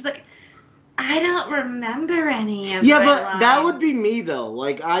from me? And she's like, I don't remember any of my lines. That would be me, though.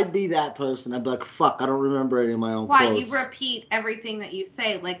 Like, I'd be that person. I'd be like, fuck, I don't remember any of my own quotes. Why, you repeat everything that you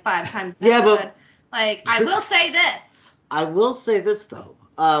say, like, 5 times an episode. But... Like, I will say this. I will say this, though.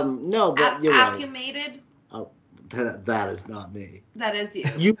 No, but you're right. Alchemated. Oh, that is not me. That is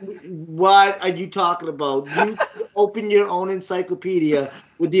you. What are you talking about? You open your own encyclopedia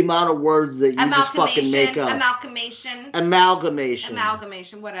with the amount of words that you just fucking make up.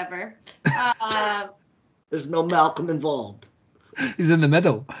 Amalgamation, whatever. There's no Malcolm involved. He's in the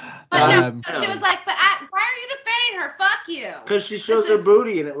middle. But no, she was like, but why are you defending her? Fuck you. Because she shows her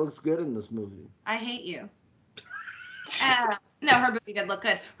booty and it looks good in this movie. I hate you. No, her booty did look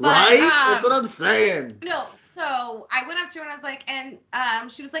good. But, right? That's what I'm saying. No, so I went up to her and I was like, and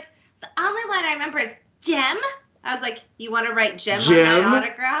she was like, the only line I remember is Gem. I was like, you want to write Gem on my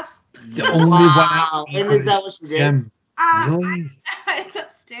autograph? The only one. And is that what she did? Gem. Really? It's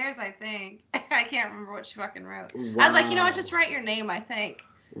upstairs, I think. I can't remember what she fucking wrote. Wow. I was like, you know what? Just write your name, I think.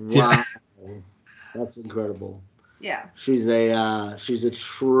 Wow. That's incredible. Yeah. She's a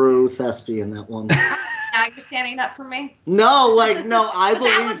true thespian, that one. Now you're standing up for me? No, I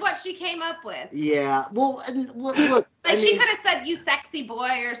believe... That was what she came up with. Yeah. Well, look. She could have said, you sexy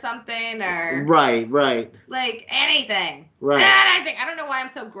boy or something, or... Right. Like, anything. Right. I don't know why I'm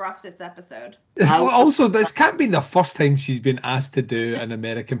so gruff this episode. Also, this can't be the first time she's been asked to do an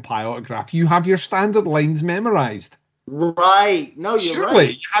American Pie autograph. You have your standard lines memorized. Right. No, you're Surely,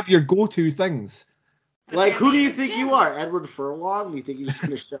 right. you have your go-to things. Like, who do you think you are? Edward Furlong? You think you're just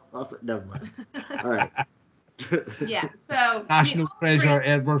going to show up? Never mind. All right. Yeah, so... National treasure,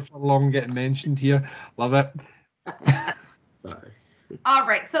 Edward Furlong getting mentioned here. Love it. Sorry. All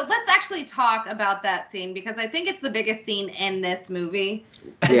right, so let's actually talk about that scene, because I think it's the biggest scene in this movie.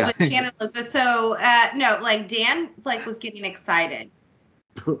 Yeah. With Shannon Elizabeth. So, Dan, was getting excited.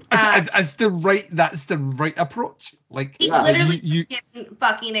 That's the right approach. Like, he literally was getting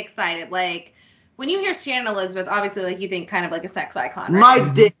fucking excited. Like, when you hear Shannon Elizabeth, obviously, you think kind of like a sex icon, right?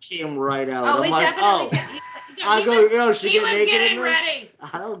 My dick came right out. Oh, I'm definitely did. She get naked in this? Ready.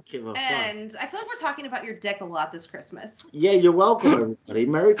 I don't give a fuck. And I feel like we're talking about your dick a lot this Christmas. Yeah, you're welcome, everybody.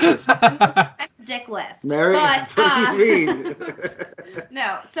 Merry Christmas. Dickless. Merry. What do you mean?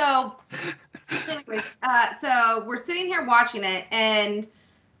 No. So, anyways, so we're sitting here watching it, and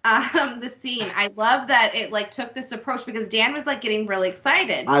the scene, I love that it took this approach, because Dan was getting really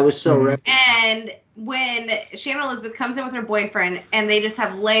excited. I was so ready. And when Shannon Elizabeth comes in with her boyfriend, and they just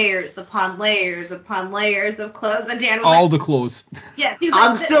have layers upon layers upon layers of clothes, and Dan was all the clothes. Yes,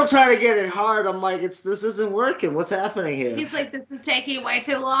 I'm still trying to get it hard. I'm like, this isn't working. What's happening here? He's like, this is taking way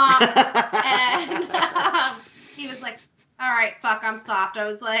too long. And he was like, all right, fuck, I'm soft. I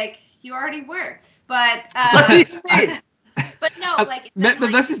was like, you already were. But what do you mean? But no,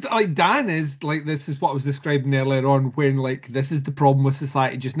 this is Dan is this is what I was describing earlier on, when this is the problem with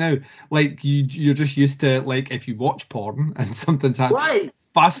society just now. You're just used to if you watch porn and something's happening, right?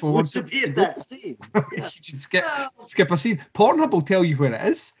 Fast forward to be at that scene. Yeah. You just skip a scene. Pornhub will tell you where it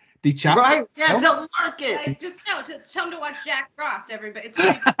is. They chat. Right? Yeah, they'll mark it. Just know it's time to watch Jack Frost, everybody. It's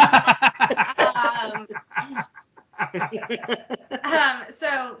pretty.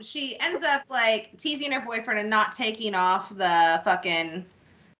 So she ends up teasing her boyfriend and not taking off the fucking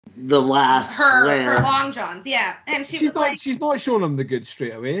last her long johns, yeah. And she's not showing him the goods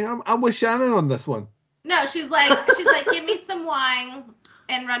straight away. I'm with Shannon on this one. No, she's like, give me some wine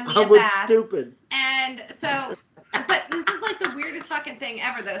and run me a bath. bath. Stupid. And so, but this is the weirdest fucking thing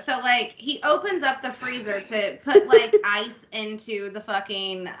ever, though. So he opens up the freezer to put ice into the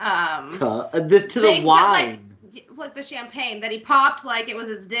fucking to the wine. Like the champagne that he popped it was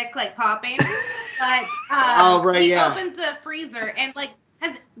his dick popping. But he opens the freezer and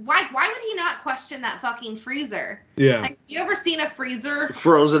why would he not question that fucking freezer? Yeah. You ever seen a freezer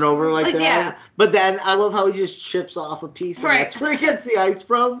frozen over that? Yeah. But then I love how he just chips off a piece and that's where he gets the ice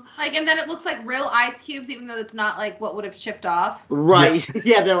from. And then it looks like real ice cubes, even though it's not what would have chipped off. Right.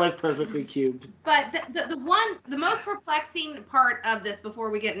 Yeah, they're perfectly cubed. But the most perplexing part of this, before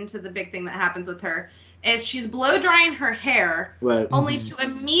we get into the big thing that happens with her, is she's blow drying her hair, right, only to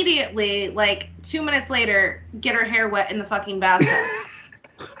immediately 2 minutes later get her hair wet in the fucking bathtub.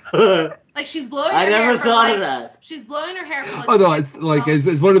 She's blowing her hair. I never thought of that. She's blowing her hair for oh no, it's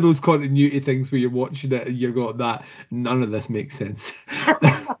it's one of those continuity things where you're watching it and you're going that none of this makes sense.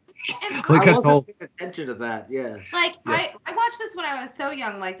 I wasn't paying attention to that. Yeah. I watched this when I was so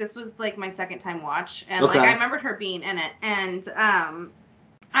young. This was my second time watch, and I remembered her being in it, and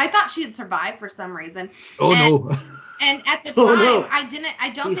I thought she had survived for some reason. Oh no. And at the time,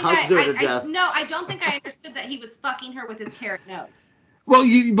 I don't think I understood that he was fucking her with his carrot nose. Well,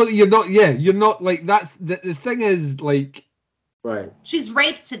 you're not. Yeah, you're not that's the thing is Right. She's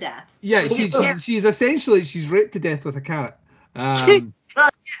raped to death. Yeah, she's essentially raped to death with a carrot.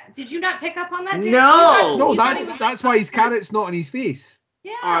 Did you not pick up on that? No. That's why his carrot's not on his face.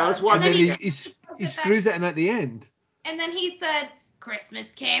 Yeah. All right, let's watch and then he screws it in at the end. And then he said,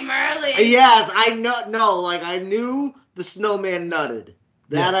 "Christmas came early." Yes, I know. No, I knew the snowman nutted.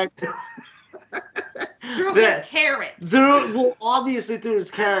 That yeah. Through his carrot. Obviously through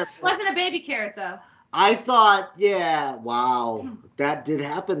his carrot. It wasn't a baby carrot though. I thought, yeah, wow, that did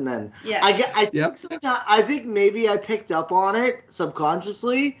happen then. Yeah. I think maybe I picked up on it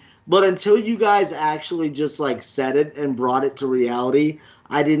subconsciously, but until you guys actually just said it and brought it to reality,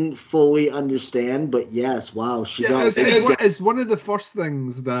 I didn't fully understand. But yes, wow, it's one of the first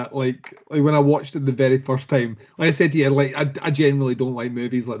things that when I watched it the very first time, like I said to you, I generally don't like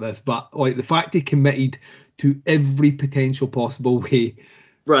movies like this, but the fact he committed to every potential possible way,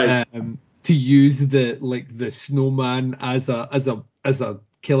 right. To use the snowman as a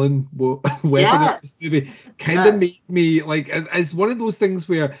killing weapon in this movie kind of made me it's one of those things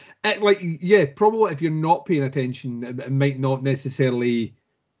where Probably if you're not paying attention, it might not necessarily.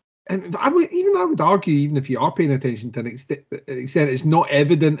 And I would argue, even if you are paying attention to an extent, it's not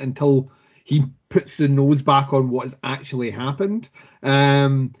evident until he puts the nose back on what has actually happened.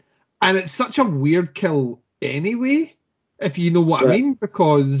 And it's such a weird kill anyway, if you know what I mean,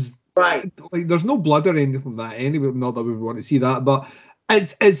 because there's no blood or anything like that anyway. Not that we want to see that, but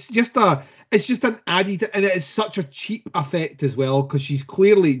it's just an added, and it is such a cheap effect as well, because she's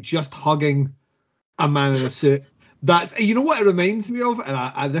clearly just hugging a man in a suit. That's, you know what it reminds me of,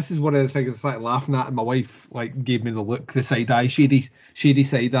 and this is one of the things I started laughing at, and my wife gave me the look, the side eye, shady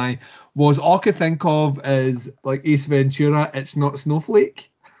side eye, was all I could think of is like Ace Ventura, It's Not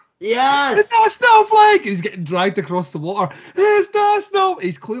Snowflake. Yes! It's not a snowflake! He's getting dragged across the water. It's not a snow.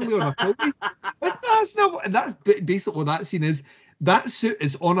 He's clearly on a pulley. It's not a snow. And that's basically what that scene is. That suit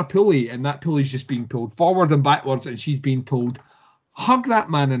is on a pulley, and that pulley's just being pulled forward and backwards, and she's being told, hug that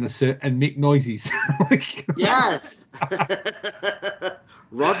man in a suit and make noises. Yes.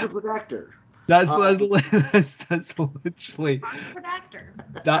 Roger Protector. That's literally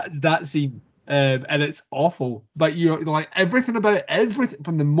that scene, and it's awful. But you're like everything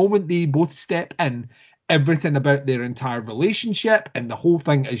from the moment they both step in, everything about their entire relationship and the whole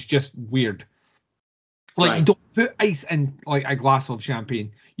thing is just weird. You don't put ice in a glass of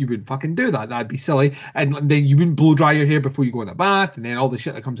champagne. You wouldn't fucking do that. That'd be silly. And then you wouldn't blow dry your hair before you go in a bath, and then all the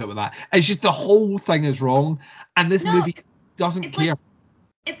shit that comes out with that. It's just the whole thing is wrong. And this movie doesn't care.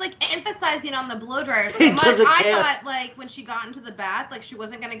 It's emphasizing on the blow dryer so much. I thought when she got into the bath, she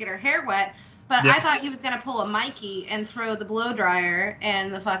wasn't gonna get her hair wet. But I thought he was gonna pull a Mikey and throw the blow dryer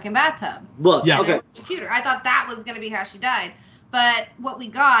in the fucking bathtub. Look, okay. Computer. I thought that was gonna be how she died. But what we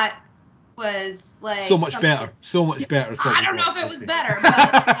got was so much better. I don't know if it was better, but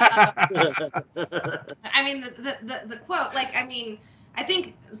I mean the quote, I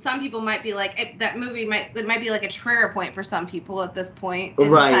think some people might be that movie might be a trigger point for some people at this point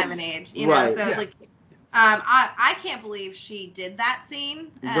in time and age, you know. So I can't believe she did that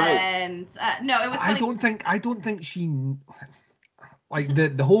scene, and no, it was. I don't think she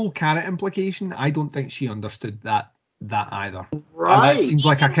the whole carrot implication. I don't think she understood that either. Right. That seems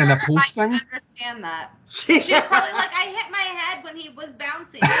like a kind of post thing. I understand that. She was probably I hit my head when he was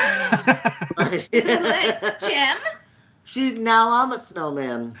bouncing. Jim? Now I'm a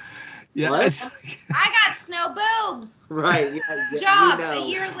snowman. Yeah. I got snow boobs. Right. Yeah. Job a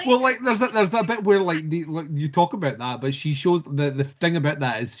year later. Well, there's a bit where you talk about that, but she shows the thing about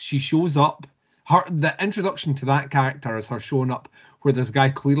that is she shows up. The introduction to that character is her showing up where there's a guy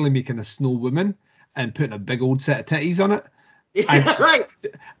clearly making a snow woman and putting a big old set of titties on it.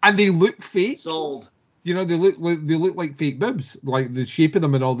 And they look fake. Sold. You know, they look like fake boobs, like the shape of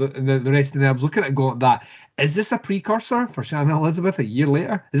them and all and the rest of them. I was looking at it going, is this a precursor for Shannon Elizabeth a year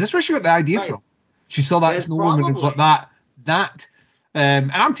later? Is this where she got the idea from? She saw that snow woman and was like that.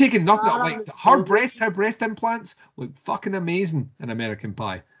 And I'm taking nothing. Her breast implants look fucking amazing in American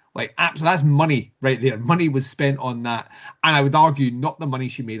Pie. That's money right there. Money was spent on that, and I would argue not the money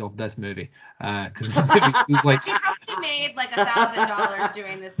she made off this movie, because this movie was she probably made $1,000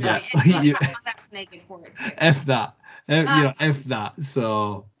 doing this movie, and she was naked for it too. If that.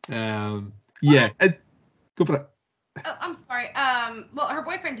 So go for it. Oh, I'm sorry. Well, her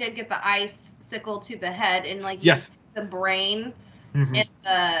boyfriend did get the icicle to the head, and yes, the brain in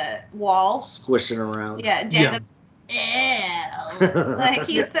the wall squishing around. Yeah, Dan goes, ew.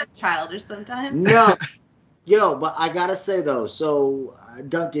 He's so childish sometimes. No. Yo, but I gotta say though, so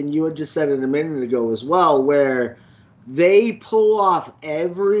Duncan, you had just said it a minute ago as well, where they pull off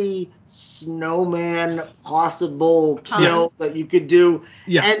every snowman possible kill that you could do,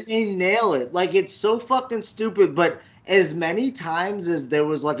 and they nail it. It's so fucking stupid, but as many times as there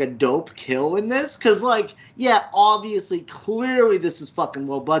was a dope kill in this, because obviously, clearly this is fucking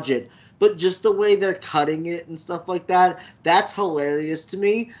low budget, but just the way they're cutting it and stuff like that, that's hilarious to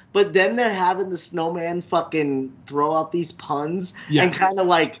me. But then they're having the snowman fucking throw out these puns and kind of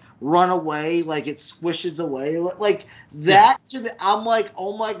run away, it swishes away. That to me, I'm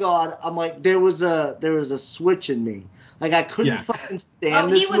oh my God. I'm there was a switch in me. I couldn't fucking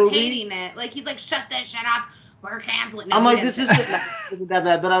stand this movie. He was hating it. He's shut this shit up. We're canceling. No, I'm this isn't that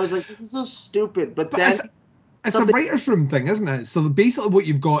bad. But I was this is so stupid. But then it's a writer's room thing, isn't it? So basically what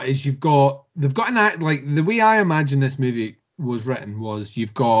you've got is they've got an act, the way I imagine this movie was written was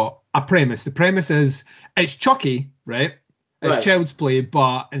you've got a premise. The premise is it's Chucky, right? It's child's play,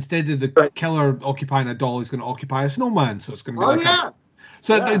 but instead of the killer occupying a doll, he's going to occupy a snowman. So it's going to be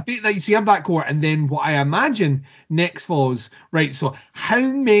So you have that core, and then what I imagine next follows, right? So how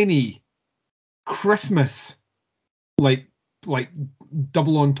many Christmas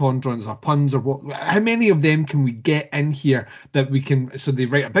double entendres or puns or what? How many of them can we get in here that we can? So they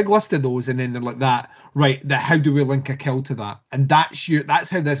write a big list of those, and then they're like that. Right, how do we link a kill to that? And that's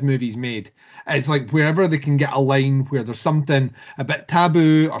how this movie's made. It's like wherever they can get a line where there's something a bit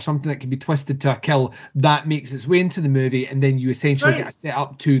taboo or something that can be twisted to a kill, that makes its way into the movie, and then you essentially get a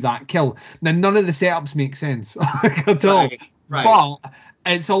setup to that kill. Now, none of the setups make sense at all. Right. But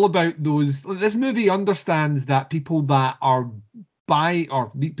it's all about those. This movie understands that people that are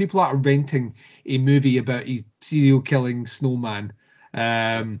people that are renting a movie about a serial killing snowman,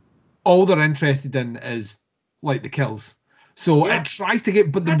 all they're interested in is like the kills. So it tries to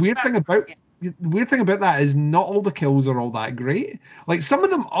get. But the weird thing about that is not all the kills are all that great. Like some of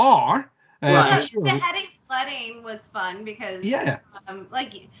them are. The heading sledding was fun because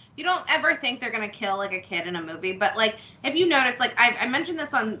like you don't ever think they're gonna kill like a kid in a movie, but like if you notice, like I mentioned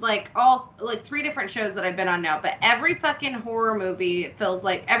this on like all like 3 different shows that I've been on now, but every fucking horror movie, it feels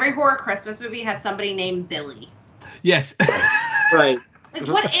like every horror Christmas movie has somebody named Billy. Yes. Right. Like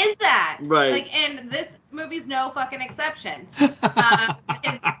what is that? Right. Like, and this movie's no fucking exception.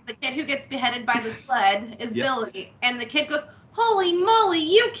 The kid who gets beheaded by the sled is Billy, and the kid goes, "Holy moly,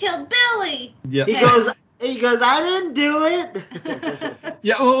 you killed Billy!" Yeah. He goes, "I didn't do it."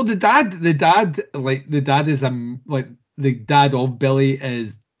 Yeah. Well, the dad is like the dad of Billy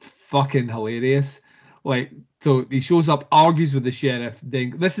is fucking hilarious. Like, so he shows up, argues with the sheriff.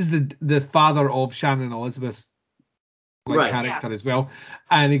 Then this is the father of Shannon Elizabeth's character as well,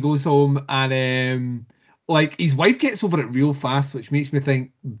 and he goes home and like his wife gets over it real fast, which makes me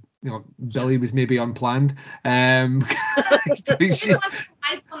think Billy was maybe unplanned. She wants to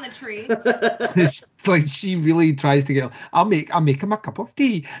hide on the tree. It's like she really tries to get. I'll make him a cup of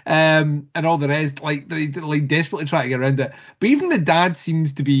tea, and all the rest. Like they desperately try to get around it. But even the dad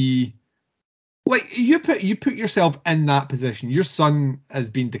seems to be like you put yourself in that position. Your son has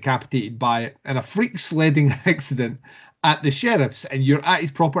been decapitated by it in a freak sledding accident at the sheriff's, and you're at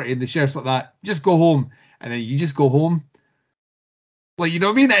his property, and the sheriff's like that. Just go home, and then you just go home. Like, you know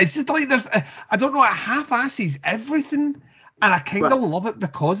what I mean? It's just like there's, I don't know, it half-asses everything, and I kind of love it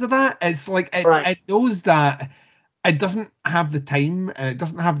because of that. It's like it knows that it doesn't have the time, and it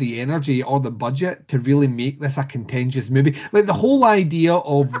doesn't have the energy or the budget to really make this a contentious movie. Like the whole idea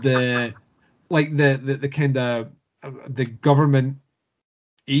of the the kind of the government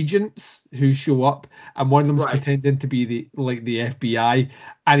agents who show up, and one of them's pretending to be the FBI,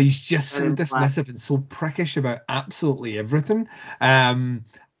 and he's just so dismissive and so prickish about absolutely everything. And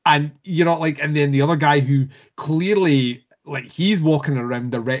and then the other guy who clearly, like, he's walking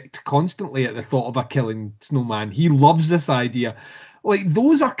around erect constantly at the thought of a killing snowman. He loves this idea. Like,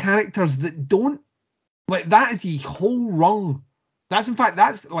 those are characters that don't, like, that is a whole rung.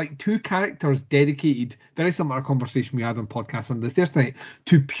 That's like 2 characters dedicated, very similar to a conversation we had on podcast on this yesterday,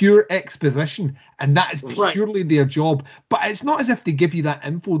 to pure exposition, and that is purely their job. But it's not as if they give you that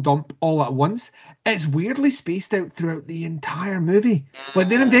info dump all at once. It's weirdly spaced out throughout the entire movie. Like,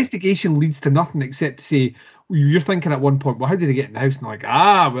 their investigation leads to nothing except to say, you're thinking at one point, well, how did he get in the house? And like,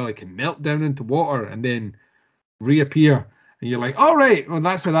 well, he can melt down into water and then reappear. And you're like, all right, well,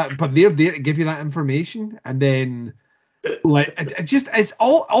 that's how that, but they're there to give you that information, and then like it's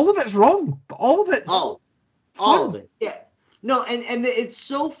all of it's wrong, but all of it's all of it. Yeah. No, and it's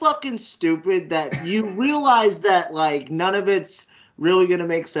so fucking stupid that you realize that like none of it's really gonna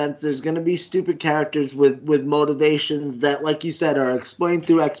make sense. There's gonna be stupid characters with motivations that, like you said, are explained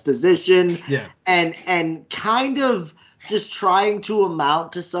through exposition. Yeah. And kind of just trying to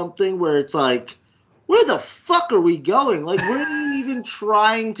amount to something where it's like, where the fuck are we going? Like, where are you even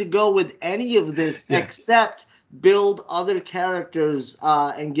trying to go with any of this except build other characters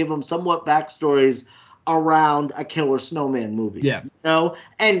and give them somewhat backstories around a killer snowman movie? Yeah. You know?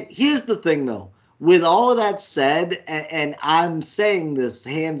 And here's the thing, though. With all of that said, and I'm saying this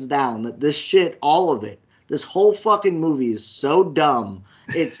hands down, that this shit, all of it, this whole fucking movie is so dumb.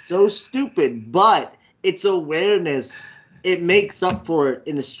 It's so stupid, but its awareness, it makes up for it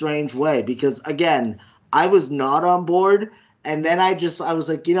in a strange way. Because, again, I was not on board. And then I was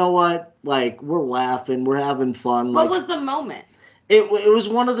like, you know what? Like, we're laughing. We're having fun. What was the moment? It was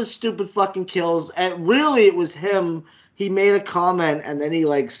one of the stupid fucking kills. And really, it was him. He made a comment, and then he,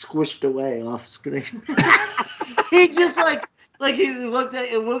 like, squished away off screen. He just, like Like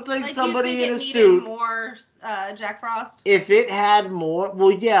it looked like somebody in a it suit. More Jack Frost. If it had more,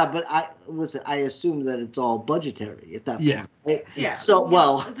 well, yeah, but I assume that it's all budgetary at that point. Right? Yeah. So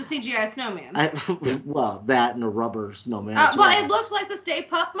it's a CGI snowman. That and a rubber snowman. It looked like the Stay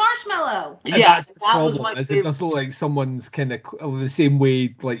Puft Marshmallow. And that's the problem. It does look like someone's kind of the same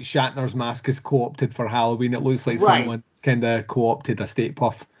way like Shatner's mask is co-opted for Halloween. It looks like someone's kind of co-opted a Stay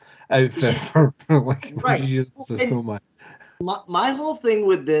Puft outfit for like use as a snowman. My whole thing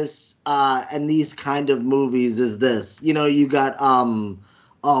with this and these kind of movies is this. You got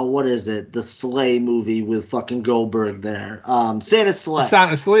what is it? The Sleigh movie with fucking Goldberg there. Santa's Sleigh.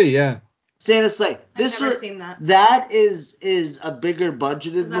 Santa's Sleigh, yeah. Santa's Sleigh. I've never seen that. That is a bigger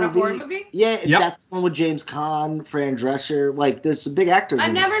budgeted movie. Is that a horror movie? Yeah, that's one with James Caan, Fran Drescher. Like, there's some big actors.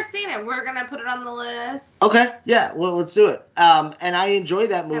 I've never seen it. We're gonna put it on the list. Okay, yeah, well, let's do it. And I enjoy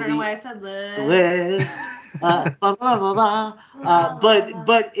that movie. I don't know why I said list. But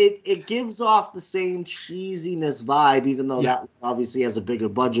it gives off the same cheesiness vibe, even though that obviously has a bigger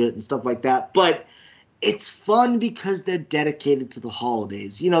budget and stuff like that. But it's fun because they're dedicated to the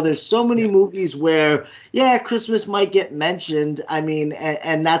holidays. There's so many movies where, Christmas might get mentioned. I mean,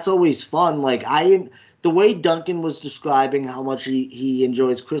 and that's always fun. Like, the way Duncan was describing how much he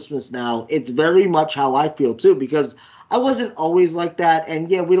enjoys Christmas now, it's very much how I feel too, because I wasn't always like that. And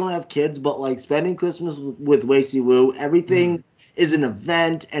we don't have kids, but like spending Christmas with Lacey Lou, everything is an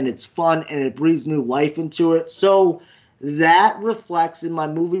event and it's fun and it breathes new life into it. So that reflects in my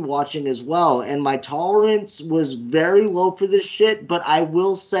movie watching as well. And my tolerance was very low for this shit, but I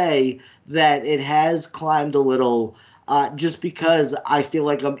will say that it has climbed a little just because I feel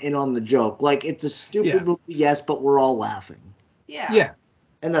like I'm in on the joke. Like, it's a stupid movie, yes, but we're all laughing. Yeah.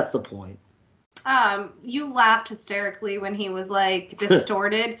 And that's the point. You laughed hysterically when he was like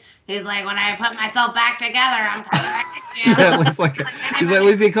distorted. He's like, when I put myself back together, I'm coming back to you. Yeah, it's like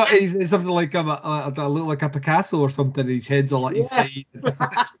he's something like I look like a Picasso or something. His head's all like his side.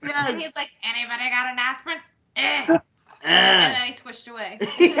 And he's like, anybody got an aspirin? And then he squished away.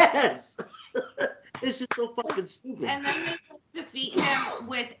 Yes. It's just so fucking stupid. And then they defeat him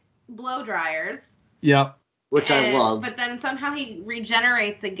with blow dryers. Yep. Which I love. But then somehow he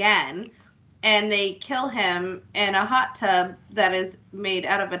regenerates again. And they kill him in a hot tub that is made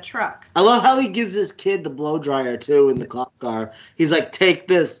out of a truck. I love how he gives his kid the blow dryer too in the cop car. He's like, take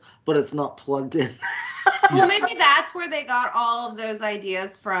this, but it's not plugged in. Well, maybe that's where they got all of those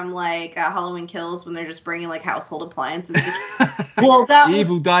ideas from, like Halloween Kills, when they're just bringing like household appliances. Well,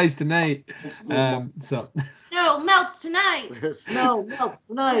 Evil dies tonight. So snow melts tonight. Snow melts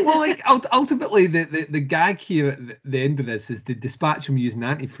tonight. Well, like ultimately, the gag here at the end of this is to dispatch him using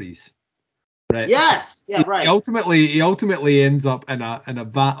antifreeze. Right. Yes. Yeah. Right. He ultimately ends up in a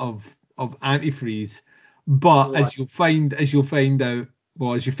vat of antifreeze, but as you'll find out, as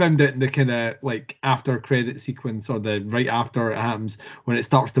you found out in the kind of like after credit sequence or the right after it happens when it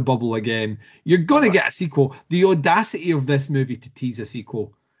starts to bubble again, you're gonna get a sequel. The audacity of this movie to tease a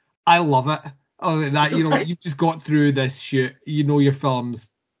sequel, I love it. That you've just got through this shit. Your film's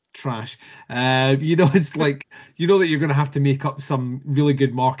trash. It's like that you're gonna have to make up some really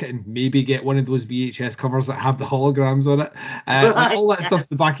good marketing, maybe get one of those VHS covers that have the holograms on it, all that stuff's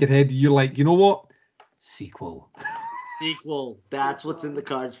in the back of your head. You're like, you know what? Sequel. That's what's in the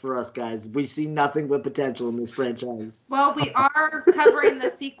cards for us, guys. We see nothing but potential in this franchise. Well, we are covering the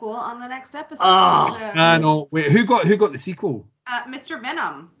sequel on the next episode. I know. Wait, who got the sequel? Mr.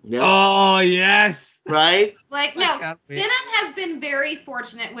 Venom. Yep. Oh, yes. Right? Like, no, Venom has been very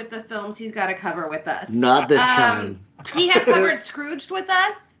fortunate with the films he's got to cover with us. Not this time. He has covered Scrooged with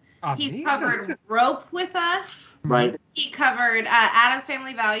us. Amazing. He's covered Rope with us. Right. He covered Addams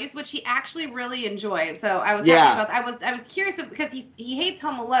Family Values, which he actually really enjoyed. So I was happy about that. I was curious because he hates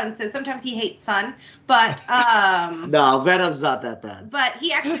Home Alone, so sometimes he hates fun. But no, Venom's not that bad. But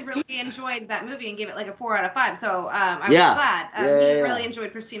he actually really enjoyed that movie and gave it like a 4 out of 5. So I was glad. He really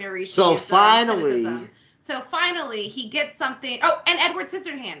enjoyed Christina Ricci's cynicism. So finally, he gets something. Oh, and Edward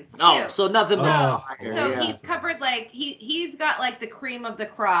Scissorhands, too. Oh, so nothing but So he's covered, like, he's got, like, the cream of the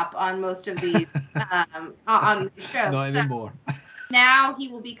crop on most of these on the show. Not anymore. Now he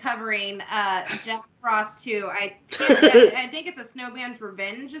will be covering Jack Frost, too. I think it's a Snowman's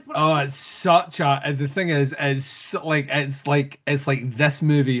Revenge is what it's such a... The thing is, it's like this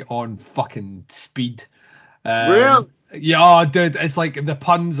movie on fucking speed. Really? Yeah, dude, it's like the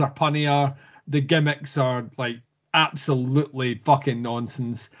puns are punnier. The gimmicks are like absolutely fucking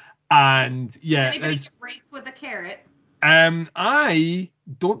nonsense, and Does anybody get raped with a carrot? I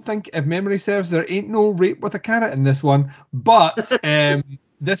don't think, if memory serves, there ain't no rape with a carrot in this one, but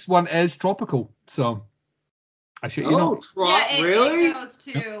this one is tropical, so I shit you not. Really? It goes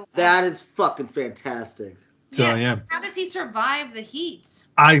to. That is fucking fantastic. So How does he survive the heat?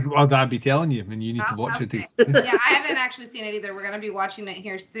 I'd be telling you, and you need to watch it. Yeah, I haven't actually seen it either. We're gonna be watching it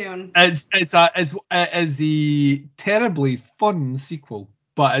here soon. It's a terribly fun sequel,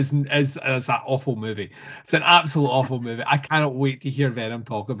 but it's an awful movie. It's an absolute awful movie. I cannot wait to hear Venom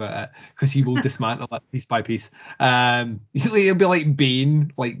talk about it because he will dismantle it piece by piece. It'll be like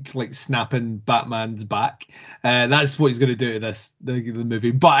Bane, like snapping Batman's back. That's what he's going to do to the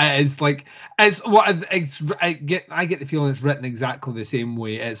movie. But I get the feeling it's written exactly the same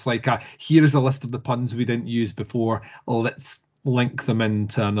way. It's like here's a list of the puns we didn't use before. Let's link them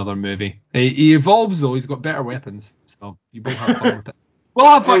into another movie. He evolves though. He's got better weapons, so you will have fun with it.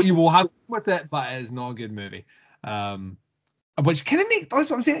 You will have fun with it, but it is not a good movie. Which kind of that's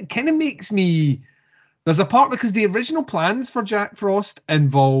what I'm saying. It kind of makes me. There's a part because the original plans for Jack Frost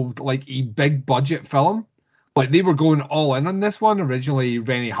involved like a big budget film. Like they were going all in on this one. Originally,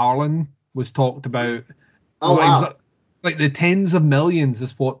 Rennie Harlan was talked about. Oh wow. Like the tens of millions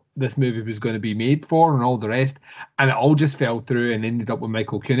is what this movie was going to be made for, and all the rest, and it all just fell through and ended up with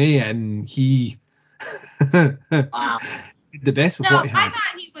Michael Cooney, and he wow. the best with what he had.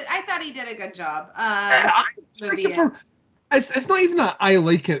 I thought he did a good job. It's not even that I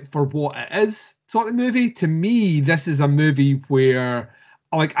like it for what it is sort of movie. To me, this is a movie where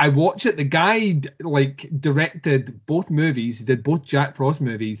like I watch it. The guy like directed both movies, he did both Jack Frost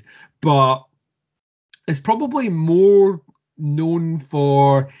movies, but it's probably more known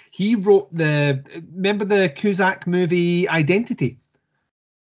for he wrote remember the Cusack movie Identity?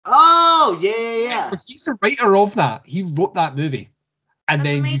 Oh yeah. So he's the writer of that. He wrote that movie, and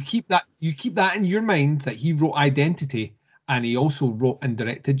then you keep that in your mind that he wrote Identity, and he also wrote and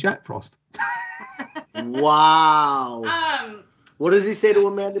directed Jack Frost. Wow. What does he say to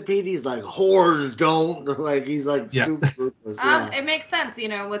Amanda Peet? He's like, whores don't. Like, he's like super ruthless. It makes sense,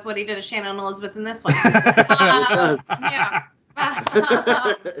 with what he did to Shannon Elizabeth in this one.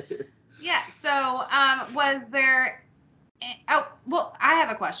 Yeah. So, was there... I have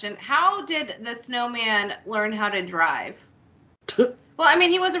a question. How did the snowman learn how to drive? Well, I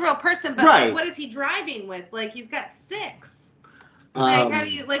mean, he was a real person, but like, what is he driving with? Like, he's got sticks. Like, how do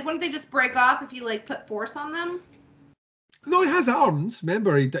you... Like, wouldn't they just break off if you, like, put force on them? No, he has arms.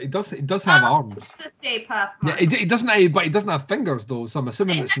 Remember, he does have arms. It's the Stay Puft. Yeah, he doesn't have fingers though, so I'm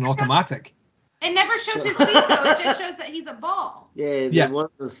assuming it's an automatic. It never shows his feet though. It just shows that he's a ball. Yeah.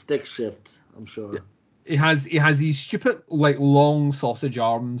 What's the stick shift? I'm sure. Yeah. He has these stupid like long sausage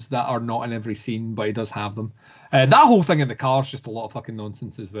arms that are not in every scene, but he does have them. That whole thing in the car is just a lot of fucking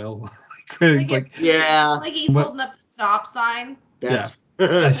nonsense as well. Like he's holding up the stop sign.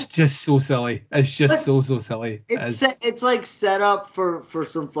 It's just so silly. It's just so silly. It's like set up for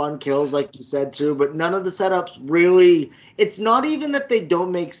some fun kills, like you said too, but none of the setups really. It's not even that they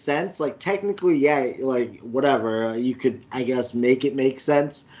don't make sense. Like technically, like whatever, you could I guess make it make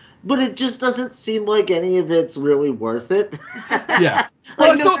sense, but it just doesn't seem like any of it's really worth it. Yeah.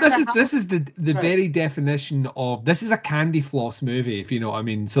 Well, it's not. This is the very definition of this is a candy floss movie, if you know what I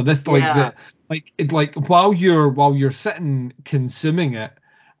mean. So this like while you're sitting consuming it,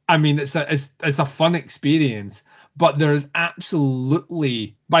 I mean it's a fun experience, but there's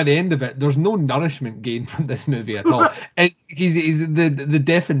absolutely by the end of it there's no nourishment gained from this movie at all. He's the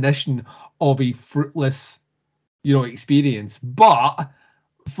definition of a fruitless, experience, but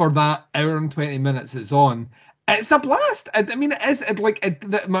for that hour and 20 minutes it's on. It's a blast. I mean, it is.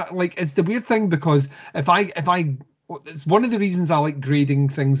 It's the weird thing because if I, it's one of the reasons I like grading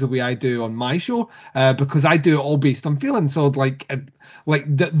things the way I do on my show, because I do it all based on feeling. So a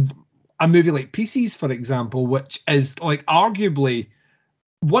movie like Pieces, for example, which is like arguably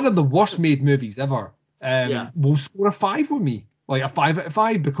one of the worst made movies ever, will score a 5 with me. Like a 5 out of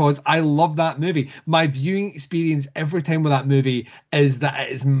 5 because I love that movie. My viewing experience every time with that movie is that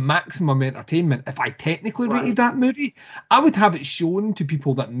it is maximum entertainment. If I technically rated that movie, I would have it shown to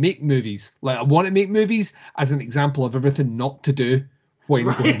people that make movies. Like I want to make movies as an example of everything not to do when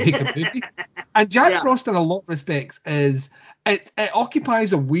you're going to make a movie. And Jack Frost, in a lot of respects, it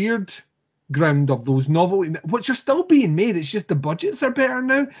occupies a weird ground of those novels, which are still being made. It's just the budgets are better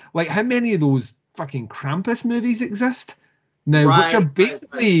now. Like how many of those fucking Krampus movies exist now, which are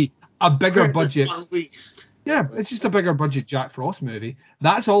basically a bigger budget. Unleashed. Yeah, it's just a bigger budget Jack Frost movie.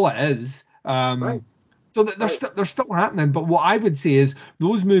 That's all it is. So they're still happening. But what I would say is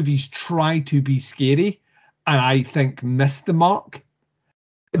those movies try to be scary, and I think miss the mark.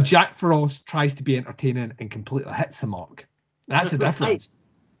 Jack Frost tries to be entertaining and completely hits the mark. That's the difference.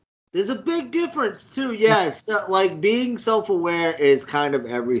 There's a big difference too. Yes, like being self-aware is kind of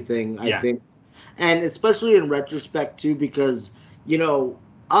everything. I think. And especially in retrospect, too, because, you know,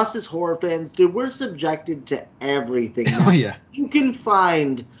 us as horror fans, dude, we're subjected to everything. Oh, yeah. You can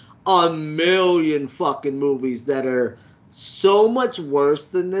find a million fucking movies that are so much worse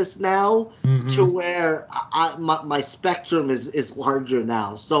than this now, to where my spectrum is larger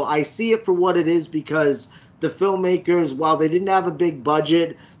now. So I see it for what it is, because the filmmakers, while they didn't have a big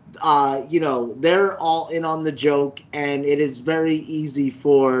budget, you know, they're all in on the joke, and it is very easy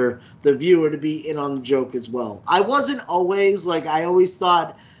for the viewer to be in on the joke as well. I wasn't always, like, I always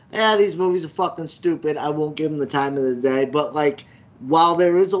thought, these movies are fucking stupid, I won't give them the time of the day, but, like, while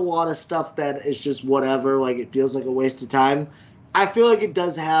there is a lot of stuff that is just whatever, like, it feels like a waste of time, I feel like it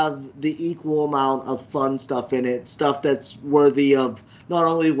does have the equal amount of fun stuff in it, stuff that's worthy of not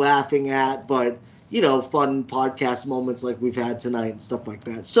only laughing at, but, you know, fun podcast moments like we've had tonight and stuff like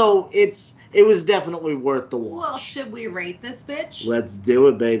that. So it was definitely worth the watch. Well, should we rate this bitch? Let's do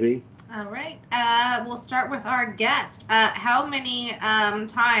it, baby. All right. We'll start with our guest. How many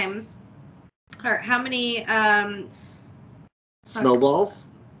times, or how many snowballs?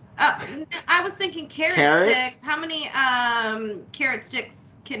 I was thinking carrot sticks. How many carrot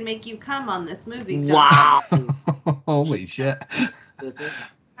sticks can make you come on this movie? Wow. Holy shit.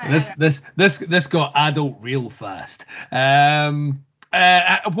 This got adult real fast.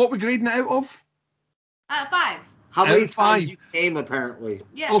 What we're grading it out of? 5. How many times you came, apparently?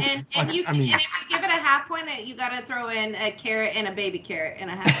 Yeah, and if you give it a half point, you got to throw in a carrot and a baby carrot and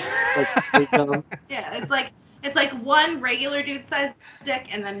a half. Yeah, it's like one regular dude sized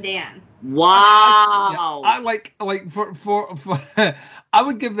stick and then Dan. Wow. I like for I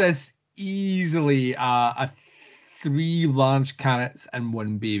would give this easily a 3 large carrots and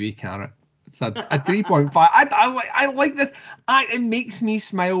 1 baby carrot. It's a 3.5. I like this. It makes me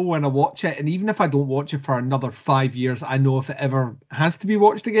smile when I watch it, and even if I don't watch it for another 5 years, I know if it ever has to be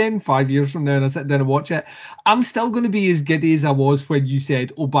watched again 5 years from now and I sit down and watch it, I'm still going to be as giddy as I was when you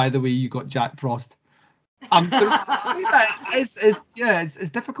said, "Oh, by the way, you got Jack Frost." I'm gonna say that.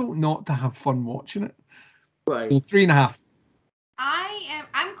 It's difficult not to have fun watching it. Right. So 3.5.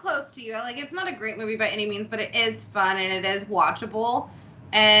 I'm close to you. Like, it's not a great movie by any means, but it is fun and it is watchable.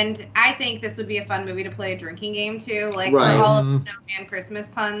 And I think this would be a fun movie to play a drinking game too, like for all of the snowman Christmas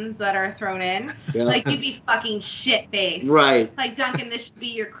puns that are thrown in. Yeah. Like, you'd be fucking shit-faced. Right. Like, Duncan, this should be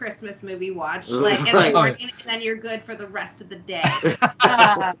your Christmas movie watch. Like, in the morning, and then you're good for the rest of the day. So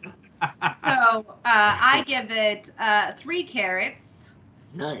I give it 3 carrots.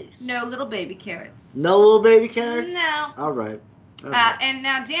 Nice. No little baby carrots. No little baby carrots? No. All right. And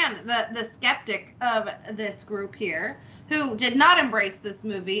now Dan, the skeptic of this group here, who did not embrace this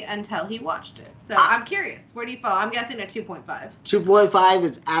movie until he watched it. So I'm curious, where do you fall? I'm guessing a 2.5. 2.5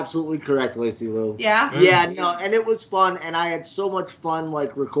 is absolutely correct, Lacey Lou. Yeah? Yeah, no, and it was fun, and I had so much fun,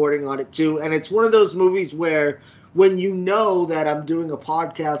 like, recording on it, too. And it's one of those movies where when you know that I'm doing a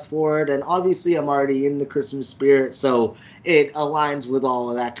podcast for it, and obviously I'm already in the Christmas spirit, so it aligns with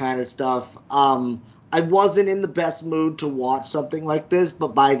all of that kind of stuff. I wasn't in the best mood to watch something like this, but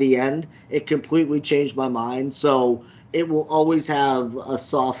by the end, it completely changed my mind. So it will always have a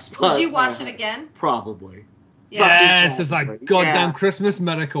soft spot. Would you watch it again? Probably. Yes, it's like goddamn Christmas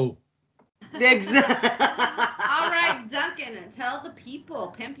miracle. Exactly. All right, Duncan, tell the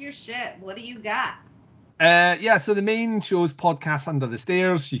people, pimp your shit. What do you got? So the main show's Podcast Under the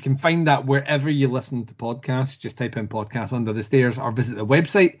Stairs. You can find that wherever you listen to podcasts. Just type in Podcast Under the Stairs or visit the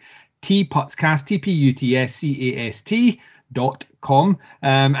website, tputscast.com.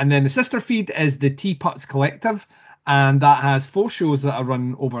 And then the sister feed is the Tputs Collective, and that has 4 shows that are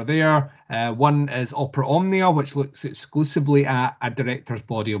run over there. One is Opera Omnia, which looks exclusively at a director's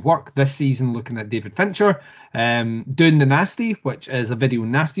body of work. This season, looking at David Fincher. Doing the Nasty, which is a Video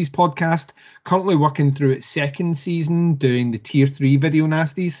Nasties podcast. Currently working through its 2nd season, doing the Tier 3 Video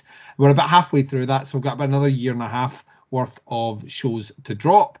Nasties. We're about halfway through that, so we've got about another 1.5 years worth of shows to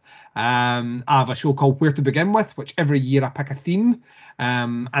drop. I have a show called Where to Begin With, which every year I pick a theme,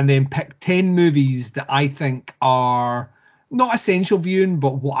 and then pick 10 movies that I think are not essential viewing,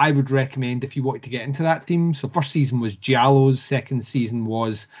 but what I would recommend if you wanted to get into that theme. So first season was Giallos, second season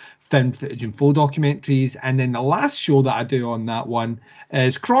was film footage and faux documentaries, and then the last show that I do on that one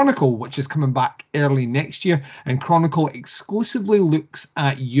is Chronicle, which is coming back early next year, and Chronicle exclusively looks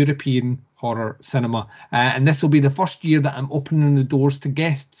at European horror cinema, and this will be the first year that I'm opening the doors to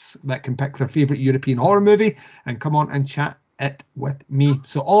guests that can pick their favourite European horror movie and come on and chat it with me.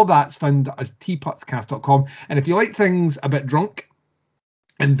 So all that's found as tputscast.com, and if you like things a bit drunk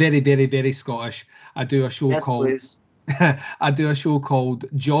and very, very, very Scottish, I do a show called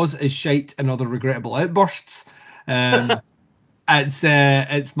Jaws is Shite and Other Regrettable Outbursts. And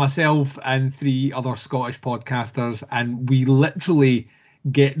It's myself and 3 other Scottish podcasters, and we literally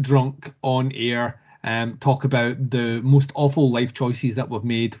get drunk on air, talk about the most awful life choices that we've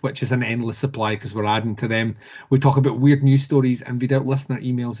made, which is an endless supply because we're adding to them. We talk about weird news stories and read out listener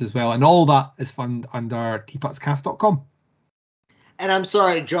emails as well, and all that is found under teapotscast.com. And I'm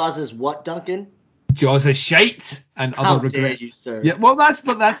sorry, Jaws is what, Duncan? Jaws is shite and How other dare regret. you, sir? Yeah, well, that's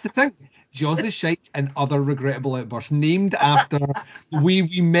the thing. Jaws is shite and other regrettable outbursts, named after we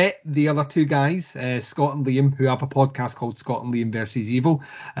met the other 2 guys, Scott and Liam, who have a podcast called Scott and Liam versus Evil.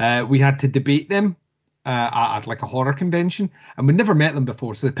 We had to debate them at like a horror convention, and we never met them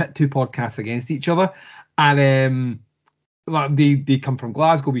before, so they pit 2 podcasts against each other, and they come from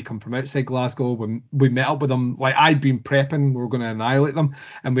Glasgow, we come from outside Glasgow. When we met up with them, like I'd been prepping, we were going to annihilate them,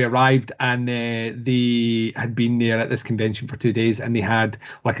 and we arrived, and they had been there at this convention for 2 days, and they had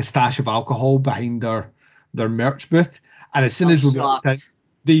like a stash of alcohol behind their merch booth, and as soon as we walked in,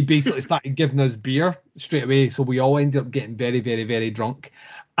 they basically started giving us beer straight away, so we all ended up getting very, very, very drunk.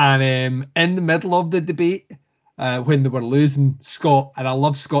 And in the middle of the debate, when they were losing, Scott, and I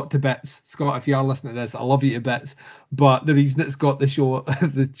love Scott to bits. Scott, if you are listening to this, I love you to bits. But the reason it's got the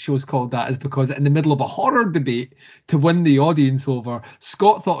show's called that is because in the middle of a horror debate, to win the audience over,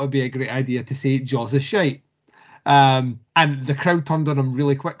 Scott thought it would be a great idea to say Jaws is shite. And the crowd turned on him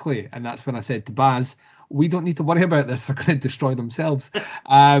really quickly, and that's when I said to Baz, we don't need to worry about this. They're going to destroy themselves.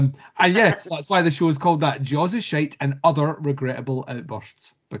 And yes, that's why the show is called that, Jaws is shite and other regrettable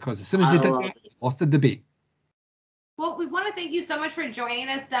outbursts. Because as soon as they did that, they lost the debate. Well, we want to thank you so much for joining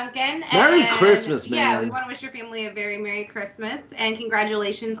us, Duncan. Merry Christmas, man. Yeah, we want to wish your family a very Merry Christmas, and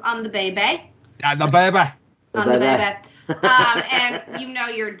congratulations on the baby. Yeah, the baby. On the baby. And you know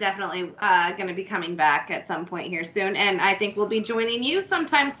you're definitely going to be coming back at some point here soon, and I think we'll be joining you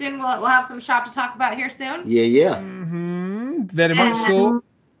sometime soon. We'll have some shop to talk about here soon. Yeah. Mm-hmm. Very much so.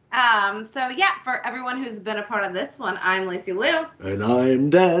 So yeah, for everyone who's been a part of this one, I'm Lacey Lou. And I'm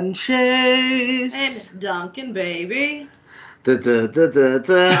Dan Chase. And Duncan, baby. Da, da, da, da,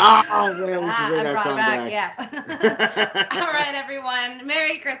 da. Oh, man, we should bring that song back. Yeah. All right, everyone.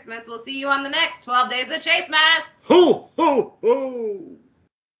 Merry Christmas. We'll see you on the next 12 Days of Chasmas. Ho, ho, ho.